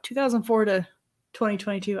 2004 to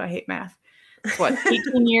 2022, I hate math.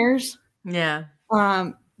 18 years? Yeah.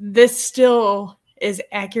 This still is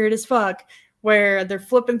accurate as fuck, where they're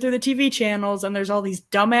flipping through the TV channels and there's all these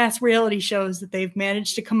dumbass reality shows that they've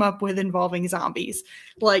managed to come up with involving zombies.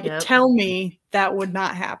 Like, Tell me that would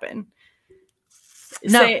not happen.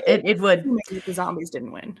 No, it would. The zombies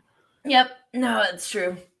didn't win. Yep. No, that's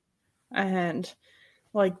true. And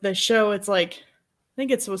like the show, it's like, I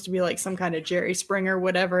think it's supposed to be like some kind of Jerry Springer,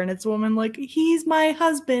 whatever. And it's a woman like, he's my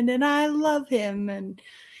husband and I love him. And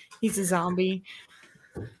he's a zombie.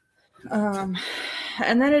 And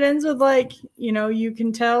then it ends with like, you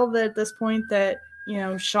can tell that at this point that,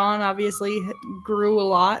 Shaun obviously grew a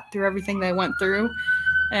lot through everything they went through.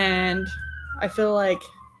 And I feel like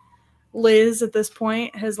Liz at this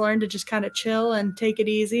point has learned to just kind of chill and take it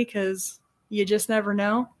easy because you just never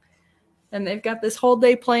know. And they've got this whole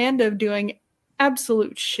day planned of doing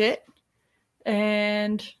absolute shit.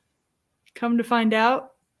 And come to find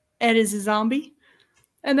out, Ed is a zombie.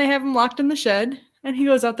 And they have him locked in the shed. And he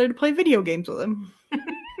goes out there to play video games with him.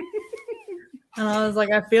 And I was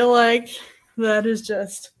like, I feel like that is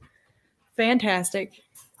just fantastic.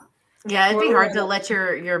 Yeah, it'd be hard to let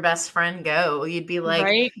your best friend go. You'd be like,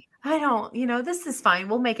 right? I don't, this is fine.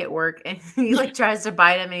 We'll make it work. And he like tries to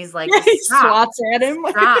bite him and he's like, he swats at him.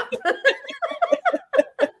 Stop.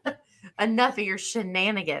 Enough of your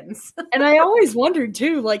shenanigans. And I always wondered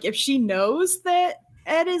too, like if she knows that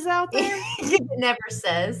Ed is out there. It never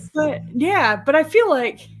says. But I feel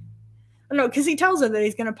like, I don't know, because he tells her that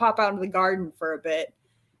he's going to pop out into the garden for a bit.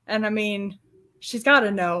 And I mean, she's got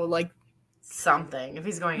to know like something if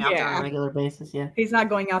he's going out there on a regular basis. Yeah. He's not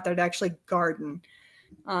going out there to actually garden.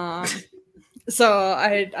 So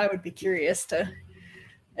I would be curious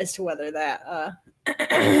as to whether that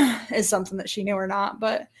is something that she knew or not.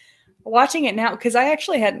 But watching it now, because I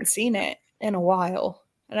actually hadn't seen it in a while,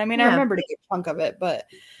 and I mean I remembered a good chunk of it, but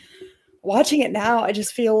watching it now, I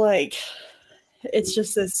just feel like it's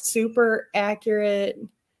just this super accurate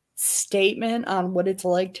statement on what it's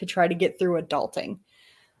like to try to get through adulting.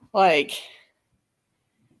 Like,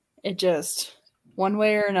 it just, one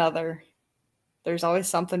way or another, there's always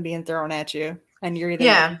something being thrown at you. And you're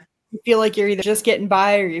either, you feel like you're either just getting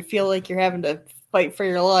by or you feel like you're having to fight for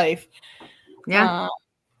your life. Yeah.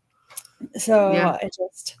 It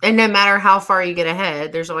just. And no matter how far you get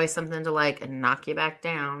ahead, there's always something to like knock you back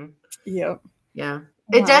down. Yep. Yeah.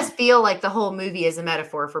 It does feel like the whole movie is a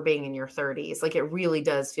metaphor for being in your 30s. Like, it really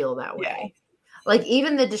does feel that way. Yeah. Like,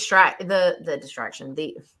 even the distraction.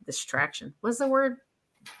 What's the word?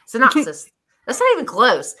 Synopsis. That's not even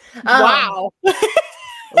close. Wow.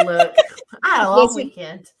 Look, I had a long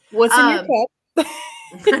weekend. What's in your cup?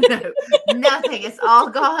 No, nothing. It's all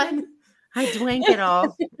gone. I drank it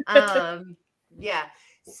all. Yeah.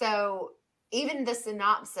 So even the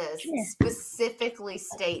synopsis specifically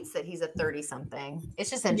states that he's a 30-something. It's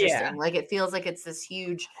just interesting. Yeah. Like, it feels like it's this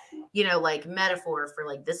huge, like metaphor for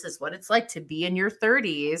like, this is what it's like to be in your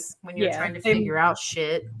 30s when you're trying to figure out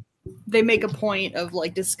shit. They make a point of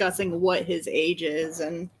like discussing what his age is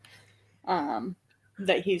and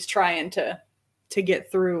that he's trying to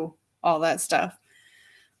get through all that stuff.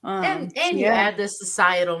 And you add the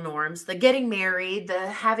societal norms, the getting married, the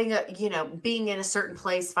having being in a certain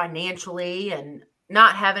place financially and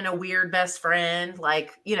not having a weird best friend,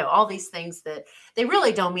 like, you know, all these things that they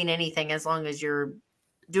really don't mean anything as long as you're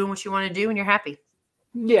doing what you want to do and you're happy.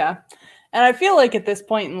 Yeah. And I feel like at this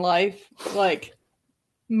point in life, like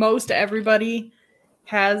most everybody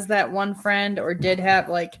has that one friend or did have,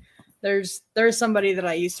 like, there's somebody that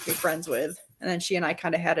I used to be friends with, and then she and I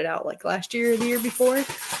kind of had it out like last year or the year before.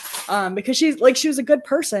 Because she was a good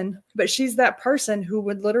person, but she's that person who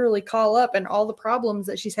would literally call up and all the problems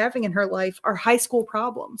that she's having in her life are high school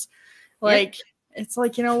problems. Like, it's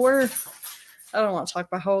like, you know, I don't want to talk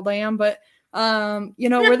about how old I am, but, you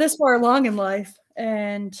know, we're this far along in life,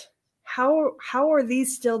 and how are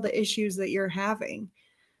these still the issues that you're having?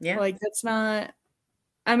 Yeah. Like, that's not,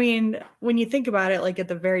 I mean, when you think about it, like at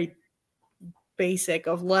the very basic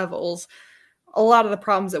of levels, a lot of the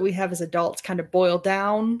problems that we have as adults kind of boil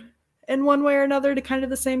down in one way or another to kind of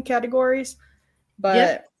the same categories. But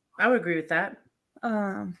yeah, I would agree with that.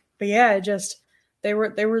 But yeah, they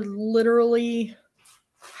were literally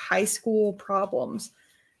high school problems.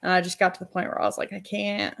 And I just got to the point where I was like, I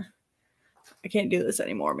can't do this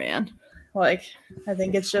anymore, man. Like, I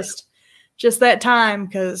think it's just that time,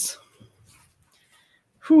 because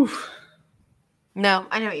No,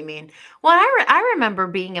 I know what you mean. Well, I remember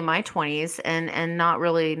being in my 20s and not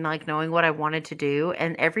really like knowing what I wanted to do,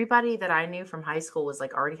 and everybody that I knew from high school was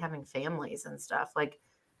like already having families and stuff. Like,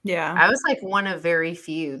 yeah, I was like one of very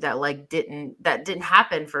few that didn't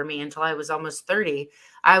happen for me until I was almost 30.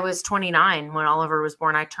 I was 29 when Oliver was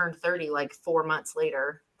born. I turned 30 like 5 months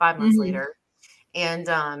later. And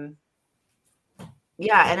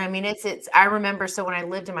yeah, and I mean it's I remember, so when I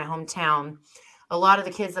lived in my hometown, a lot of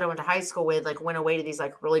the kids that I went to high school with like went away to these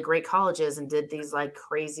like really great colleges and did these like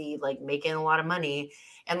crazy, like making a lot of money.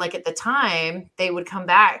 And like at the time they would come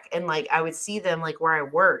back and like I would see them like where I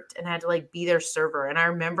worked and I had to like be their server. And I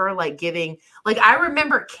remember like I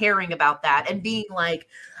remember caring about that and being like,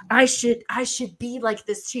 I should be like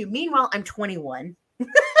this too. Meanwhile, I'm 21.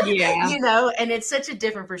 Yeah. You know, and it's such a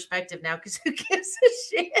different perspective now because who gives a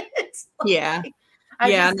shit? Like, yeah.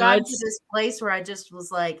 I just got to this place where I just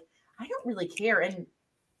was like, I don't really care. And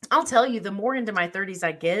I'll tell you, the more into my 30s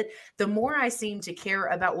I get, the more I seem to care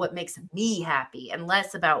about what makes me happy and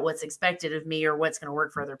less about what's expected of me or what's going to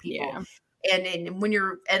work for other people. Yeah.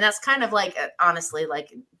 And that's kind of like, honestly,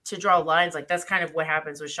 like to draw lines, like that's kind of what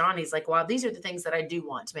happens with Shaun. He's like, well, these are the things that I do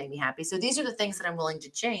want to make me happy. So these are the things that I'm willing to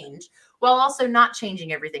change while also not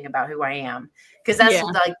changing everything about who I am. Because that's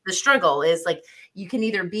like the struggle is like, you can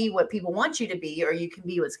either be what people want you to be, or you can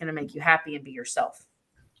be what's going to make you happy and be yourself.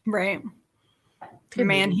 Right. Good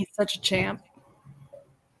man, movie. He's such a champ.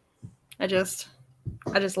 I just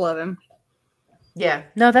love him. Yeah.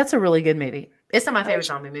 No, that's a really good movie. It's not my favorite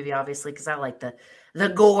zombie movie, obviously, because I like the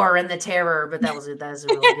gore and the terror, but that is a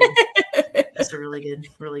really good. That's a really good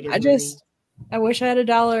movie. I wish I had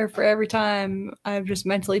 $1 for every time I've just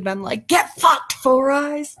mentally been like, get fucked, Four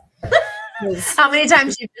Eyes. How many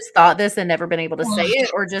times you've just thought this and never been able to say it,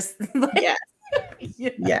 or just like,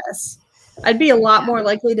 yes. I'd be a lot more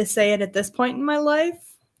likely to say it at this point in my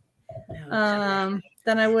life than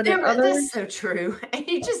I would at others. That's so true. And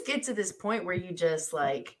you just get to this point where you just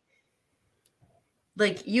like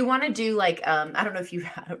you want to do like, I don't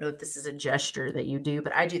know if this is a gesture that you do,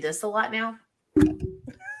 but I do this a lot now.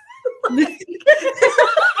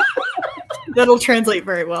 That'll translate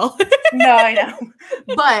very well. No, I know.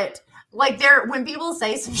 But like when people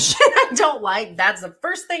say some shit I don't like, that's the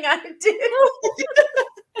first thing I do.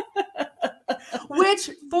 Which,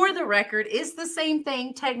 for the record, is the same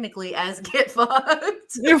thing technically as get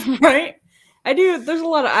fucked. Right? I do. There's a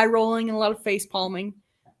lot of eye rolling and a lot of face palming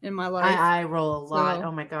in my life. I roll a lot.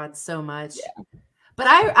 Oh my God, so much. Yeah. But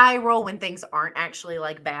I roll when things aren't actually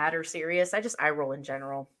like bad or serious. I just eye roll in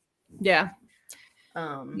general. Yeah.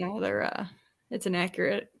 No, it's an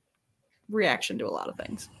accurate reaction to a lot of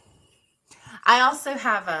things. I also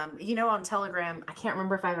have on Telegram, I can't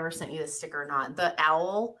remember if I've ever sent you this sticker or not. The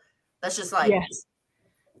owl. That's just like,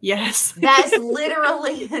 yes. That's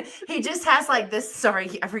literally, he just has like this,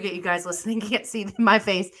 sorry, I forget you guys listening can't see my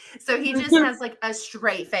face. So he just has like a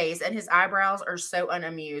straight face and his eyebrows are so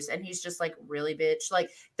unamused. And he's just like, really, bitch? Like,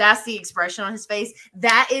 that's the expression on his face.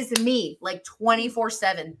 That is me, like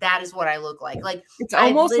 24/7. That is what I look like. Like, it's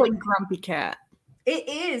almost like Grumpy Cat. It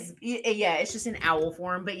is. Yeah, it's just an owl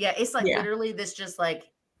form. But yeah, it's like literally this just like,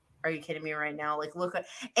 are you kidding me right now? Like, look,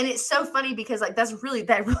 and it's so funny because like that really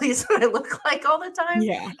is what I look like all the time.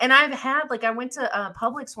 Yeah. And I've had like, I went to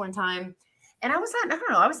Publix one time and I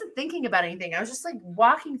wasn't thinking about anything. I was just like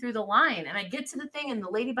walking through the line and I get to the thing and the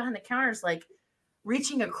lady behind the counter is like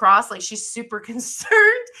reaching across, like she's super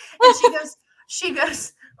concerned. And she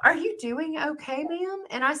goes, are you doing okay, ma'am?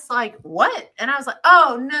 And I was like, what? And I was like,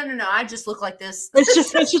 oh, no. I just look like this. It's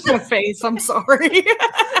just my face. I'm sorry.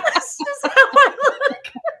 That's just how I look.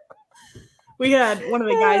 We had one of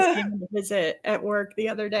the guys came to visit at work the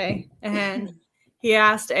other day, and he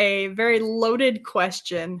asked a very loaded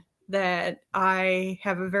question that I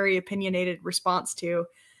have a very opinionated response to.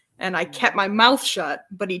 And I kept my mouth shut,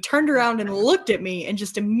 but he turned around and looked at me and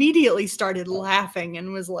just immediately started laughing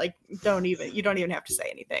and was like, you don't even have to say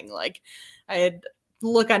anything. Like, I had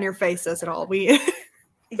look on your face says it all. Yeah,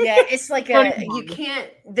 it's like you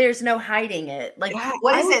can't, there's no hiding it. Like,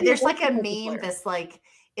 what is it? There's like a meme that's like,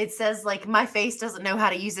 it says like, my face doesn't know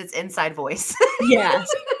how to use its inside voice. Yes.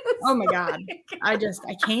 Oh my God. I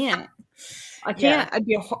can't. Yeah.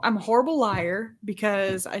 I'm a horrible liar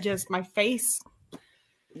because my face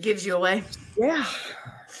gives you away. Yeah.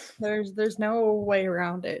 There's no way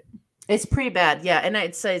around it. It's pretty bad. Yeah. And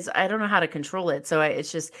it says, I don't know how to control it. So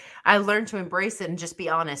I learned to embrace it and just be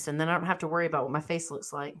honest. And then I don't have to worry about what my face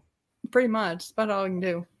looks like. Pretty much. That's about all I can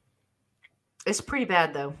do. It's pretty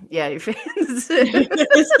bad though. Yeah. Your face.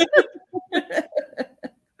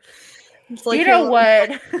 It's like, you know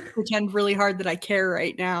what? Pretend really hard that I care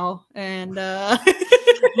right now. And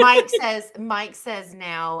Mike says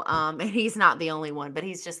now, and he's not the only one, but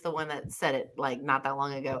he's just the one that said it like not that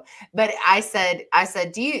long ago. But I said,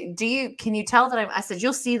 can you tell that I said,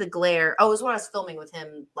 you'll see the glare. Oh, it was when I was filming with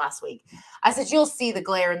him last week. I said, you'll see the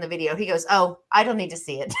glare in the video. He goes, oh, I don't need to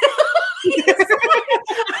see it.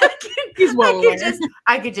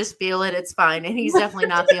 I could just feel it. It's fine. And he's definitely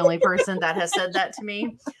not the only person that has said that to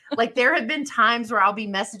me. Like there have been times where I'll be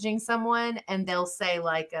messaging someone and they'll say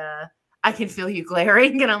like, I can feel you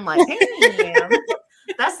glaring. And I'm like, hey, man,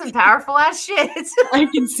 that's some powerful ass shit. I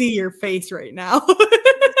can see your face right now.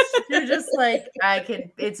 You're just like,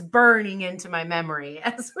 it's burning into my memory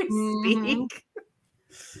as we speak.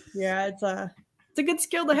 Yeah, it's a good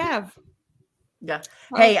skill to have. Yeah.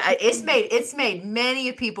 Hey, it's made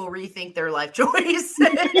many people rethink their life choices.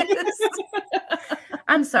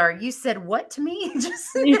 I'm sorry, you said what to me just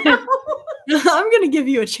now? I'm going to give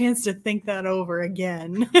you a chance to think that over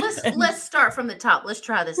again. Let's start from the top. Let's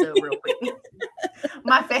try this over real quick.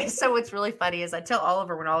 My face. So what's really funny is I tell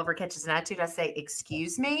Oliver when Oliver catches an attitude, I say,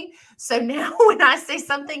 excuse me. So now when I say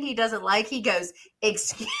something he doesn't like, he goes,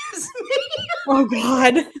 excuse me. Oh,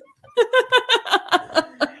 God.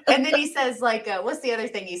 And then he says, like, what's the other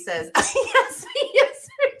thing he says? He asked me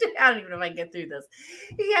yesterday. I don't even know if I can get through this.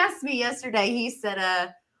 He asked me yesterday. He said,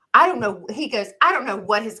 I don't know. He goes, I don't know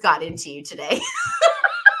what has got into you today.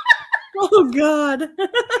 Oh, God.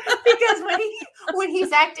 Because when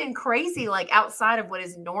he's acting crazy, like outside of what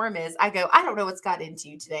his norm is, I go, I don't know what's got into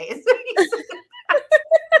you today. And so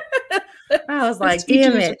I was like,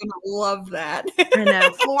 damn it. Love that. I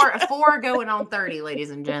know. Four going on 30, ladies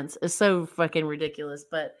and gents. It's so fucking ridiculous,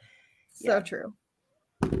 but so true.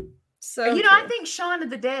 So you know, I think Shaun of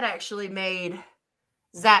the Dead actually made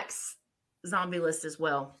Zach's zombie list as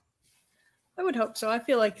well. I would hope so. I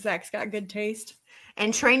feel like Zach's got good taste.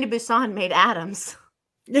 And Train to Busan made Adams.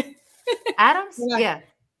 Adams? Yeah.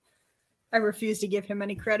 I refuse to give him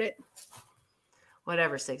any credit.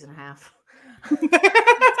 Whatever, 6.5.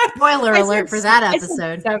 Spoiler alert for that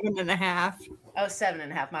episode. 7.5. Oh,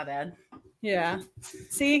 7.5. My bad. Yeah.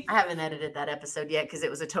 See? I haven't edited that episode yet because it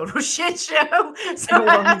was a total shit show. So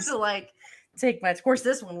I have to like take my, of course,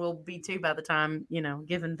 this one will be too by the time, you know,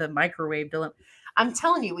 given the microwave dilemma. I'm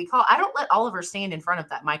telling you, I don't let Oliver stand in front of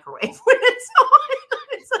that microwave when it's on.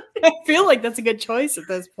 I feel like that's a good choice at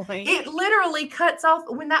this point. It literally cuts off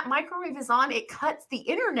when that microwave is on. It cuts the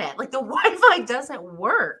internet. Like the Wi-Fi doesn't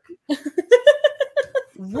work.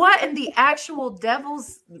 What in the actual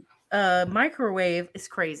devil's microwave is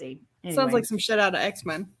crazy. Anyway. Sounds like some shit out of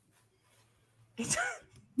X-Men.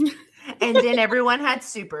 And then everyone had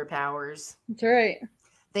superpowers. That's right.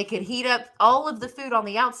 They could heat up all of the food on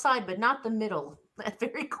the outside, but not the middle at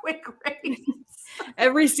very quick rates.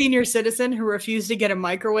 Every senior citizen who refused to get a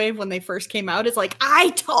microwave when they first came out is like, I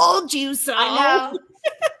told you so. I know.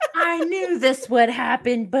 I knew this would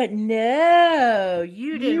happen, but no,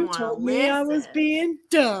 you didn't want to listen. You told me I was being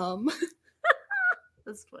dumb.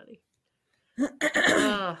 That's funny.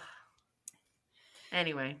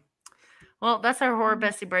 Anyway. Well, that's our Horror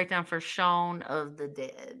Bestie Breakdown for Shaun of the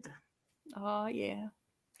Dead. Oh, yeah.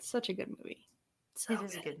 Such a good movie. It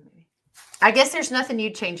is a good movie. I guess there's nothing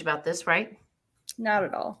you'd change about this, right? Not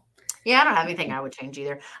at all. Yeah, I don't have anything I would change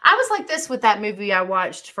either. I was like this with that movie I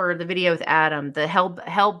watched for the video with Adam, the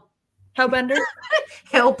Hellbender?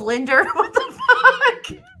 Hellblender? What the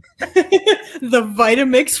fuck? The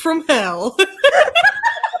Vitamix from hell.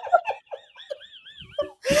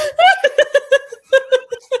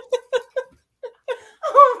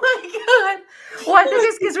 think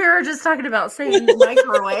it's because we were just talking about saying the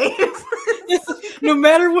microwave. No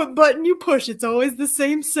matter what button you push, it's always the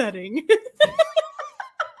same setting.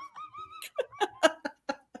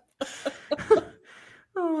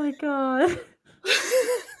 Oh my God.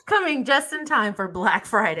 Coming just in time for Black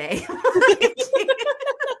Friday.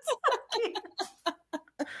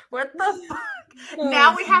 What the fuck? Oh,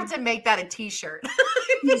 now we have to make that a t-shirt.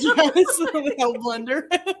 Yes, the Hell Blender.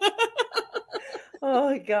 Oh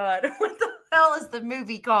my God. What the hell is the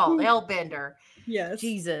movie called? Hellbender. Yes.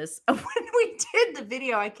 Jesus. When we did the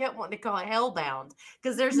video, I kept wanting to call it Hellbound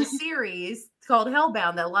because there's a series called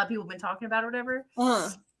Hellbound that a lot of people have been talking about or whatever.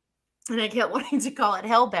 And I kept wanting to call it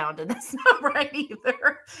Hellbound, and that's not right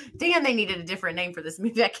either. Damn, they needed a different name for this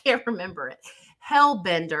movie. I can't remember it.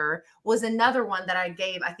 Hellbender was another one that I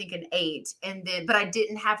gave, I think, an 8, but I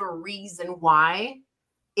didn't have a reason why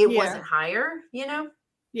it wasn't higher, you know?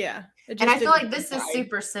 Yeah. And I feel like this is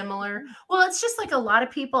super similar. Well, it's just like a lot of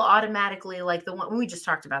people automatically, like the one we just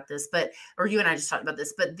talked about this, or you and I just talked about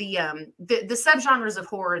this, but the subgenres of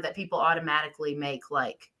horror that people automatically make,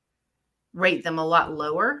 like, rate them a lot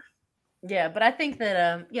lower. Yeah, but I think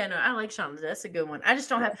that I like Shaun the Dead. That's a good one. I just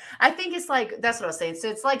don't have. I think it's like that's what I was saying. So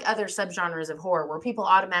it's like other subgenres of horror where people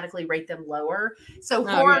automatically rate them lower. So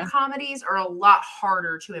horror comedies are a lot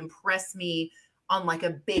harder to impress me on like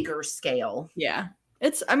a bigger scale. Yeah,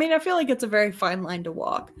 I feel like it's a very fine line to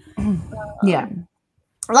walk. Yeah,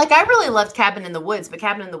 like I really loved Cabin in the Woods, but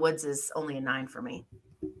Cabin in the Woods is only a 9 for me.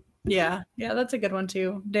 Yeah, that's a good one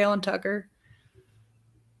too. Dale and Tucker.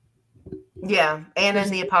 Yeah, Anna and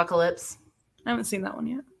the Apocalypse. I haven't seen that one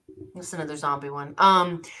yet. That's another zombie one.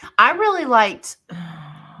 I really liked.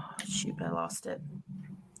 Shoot, I lost it.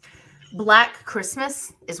 Black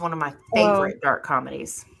Christmas is one of my favorite dark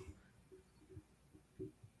comedies.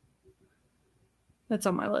 That's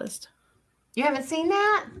on my list. You haven't seen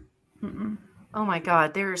that? Mm-mm. Oh my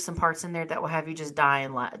God, there are some parts in there that will have you just die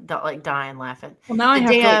and laughing. Well, now I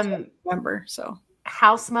have to remember. So.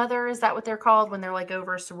 House Mother, is that what they're called when they're like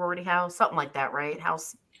over a sorority house? Something like that, right?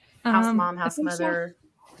 House mom, house mother.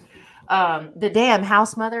 So. The damn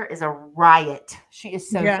house mother is a riot. She is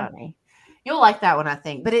so funny. You'll like that one, I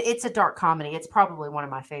think. But it's a dark comedy. It's probably one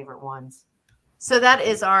of my favorite ones. So that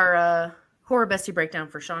is our Horror Bestie Breakdown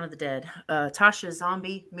for Shaun of the Dead. Tasha's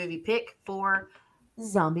zombie movie pick for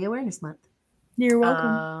Zombie Awareness Month. You're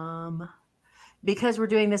welcome. Because we're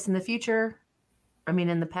doing this in the future,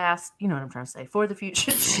 in the past, you know what I'm trying to say, for the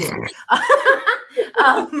future.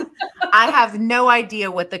 I have no idea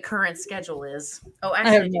what the current schedule is. Oh,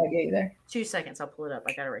 actually, I have no idea either. 2 seconds. I'll pull it up.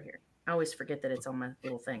 I got it right here. I always forget that it's on my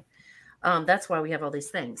little thing. That's why we have all these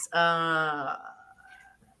things. Shaun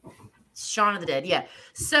of the Dead. Yeah.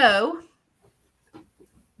 So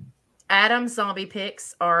Adam's zombie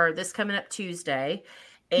picks are this coming up Tuesday.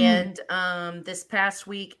 And this past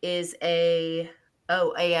week is the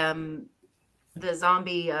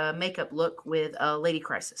zombie makeup look with Lady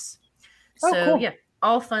Crisis. So cool. Yeah,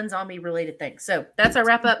 all fun zombie related things. So that's our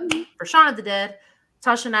wrap up for Shaun of the Dead.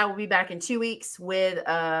 Tasha and I will be back in 2 weeks with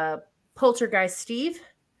Poltergeist Steve,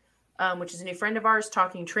 which is a new friend of ours,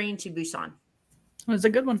 talking Train to Busan. It was a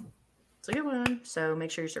good one. It's a good one. So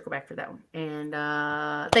make sure you circle back for that one. And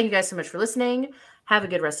thank you guys so much for listening. Have a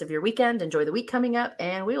good rest of your weekend. Enjoy the week coming up,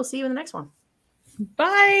 and we will see you in the next one.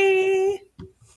 Bye.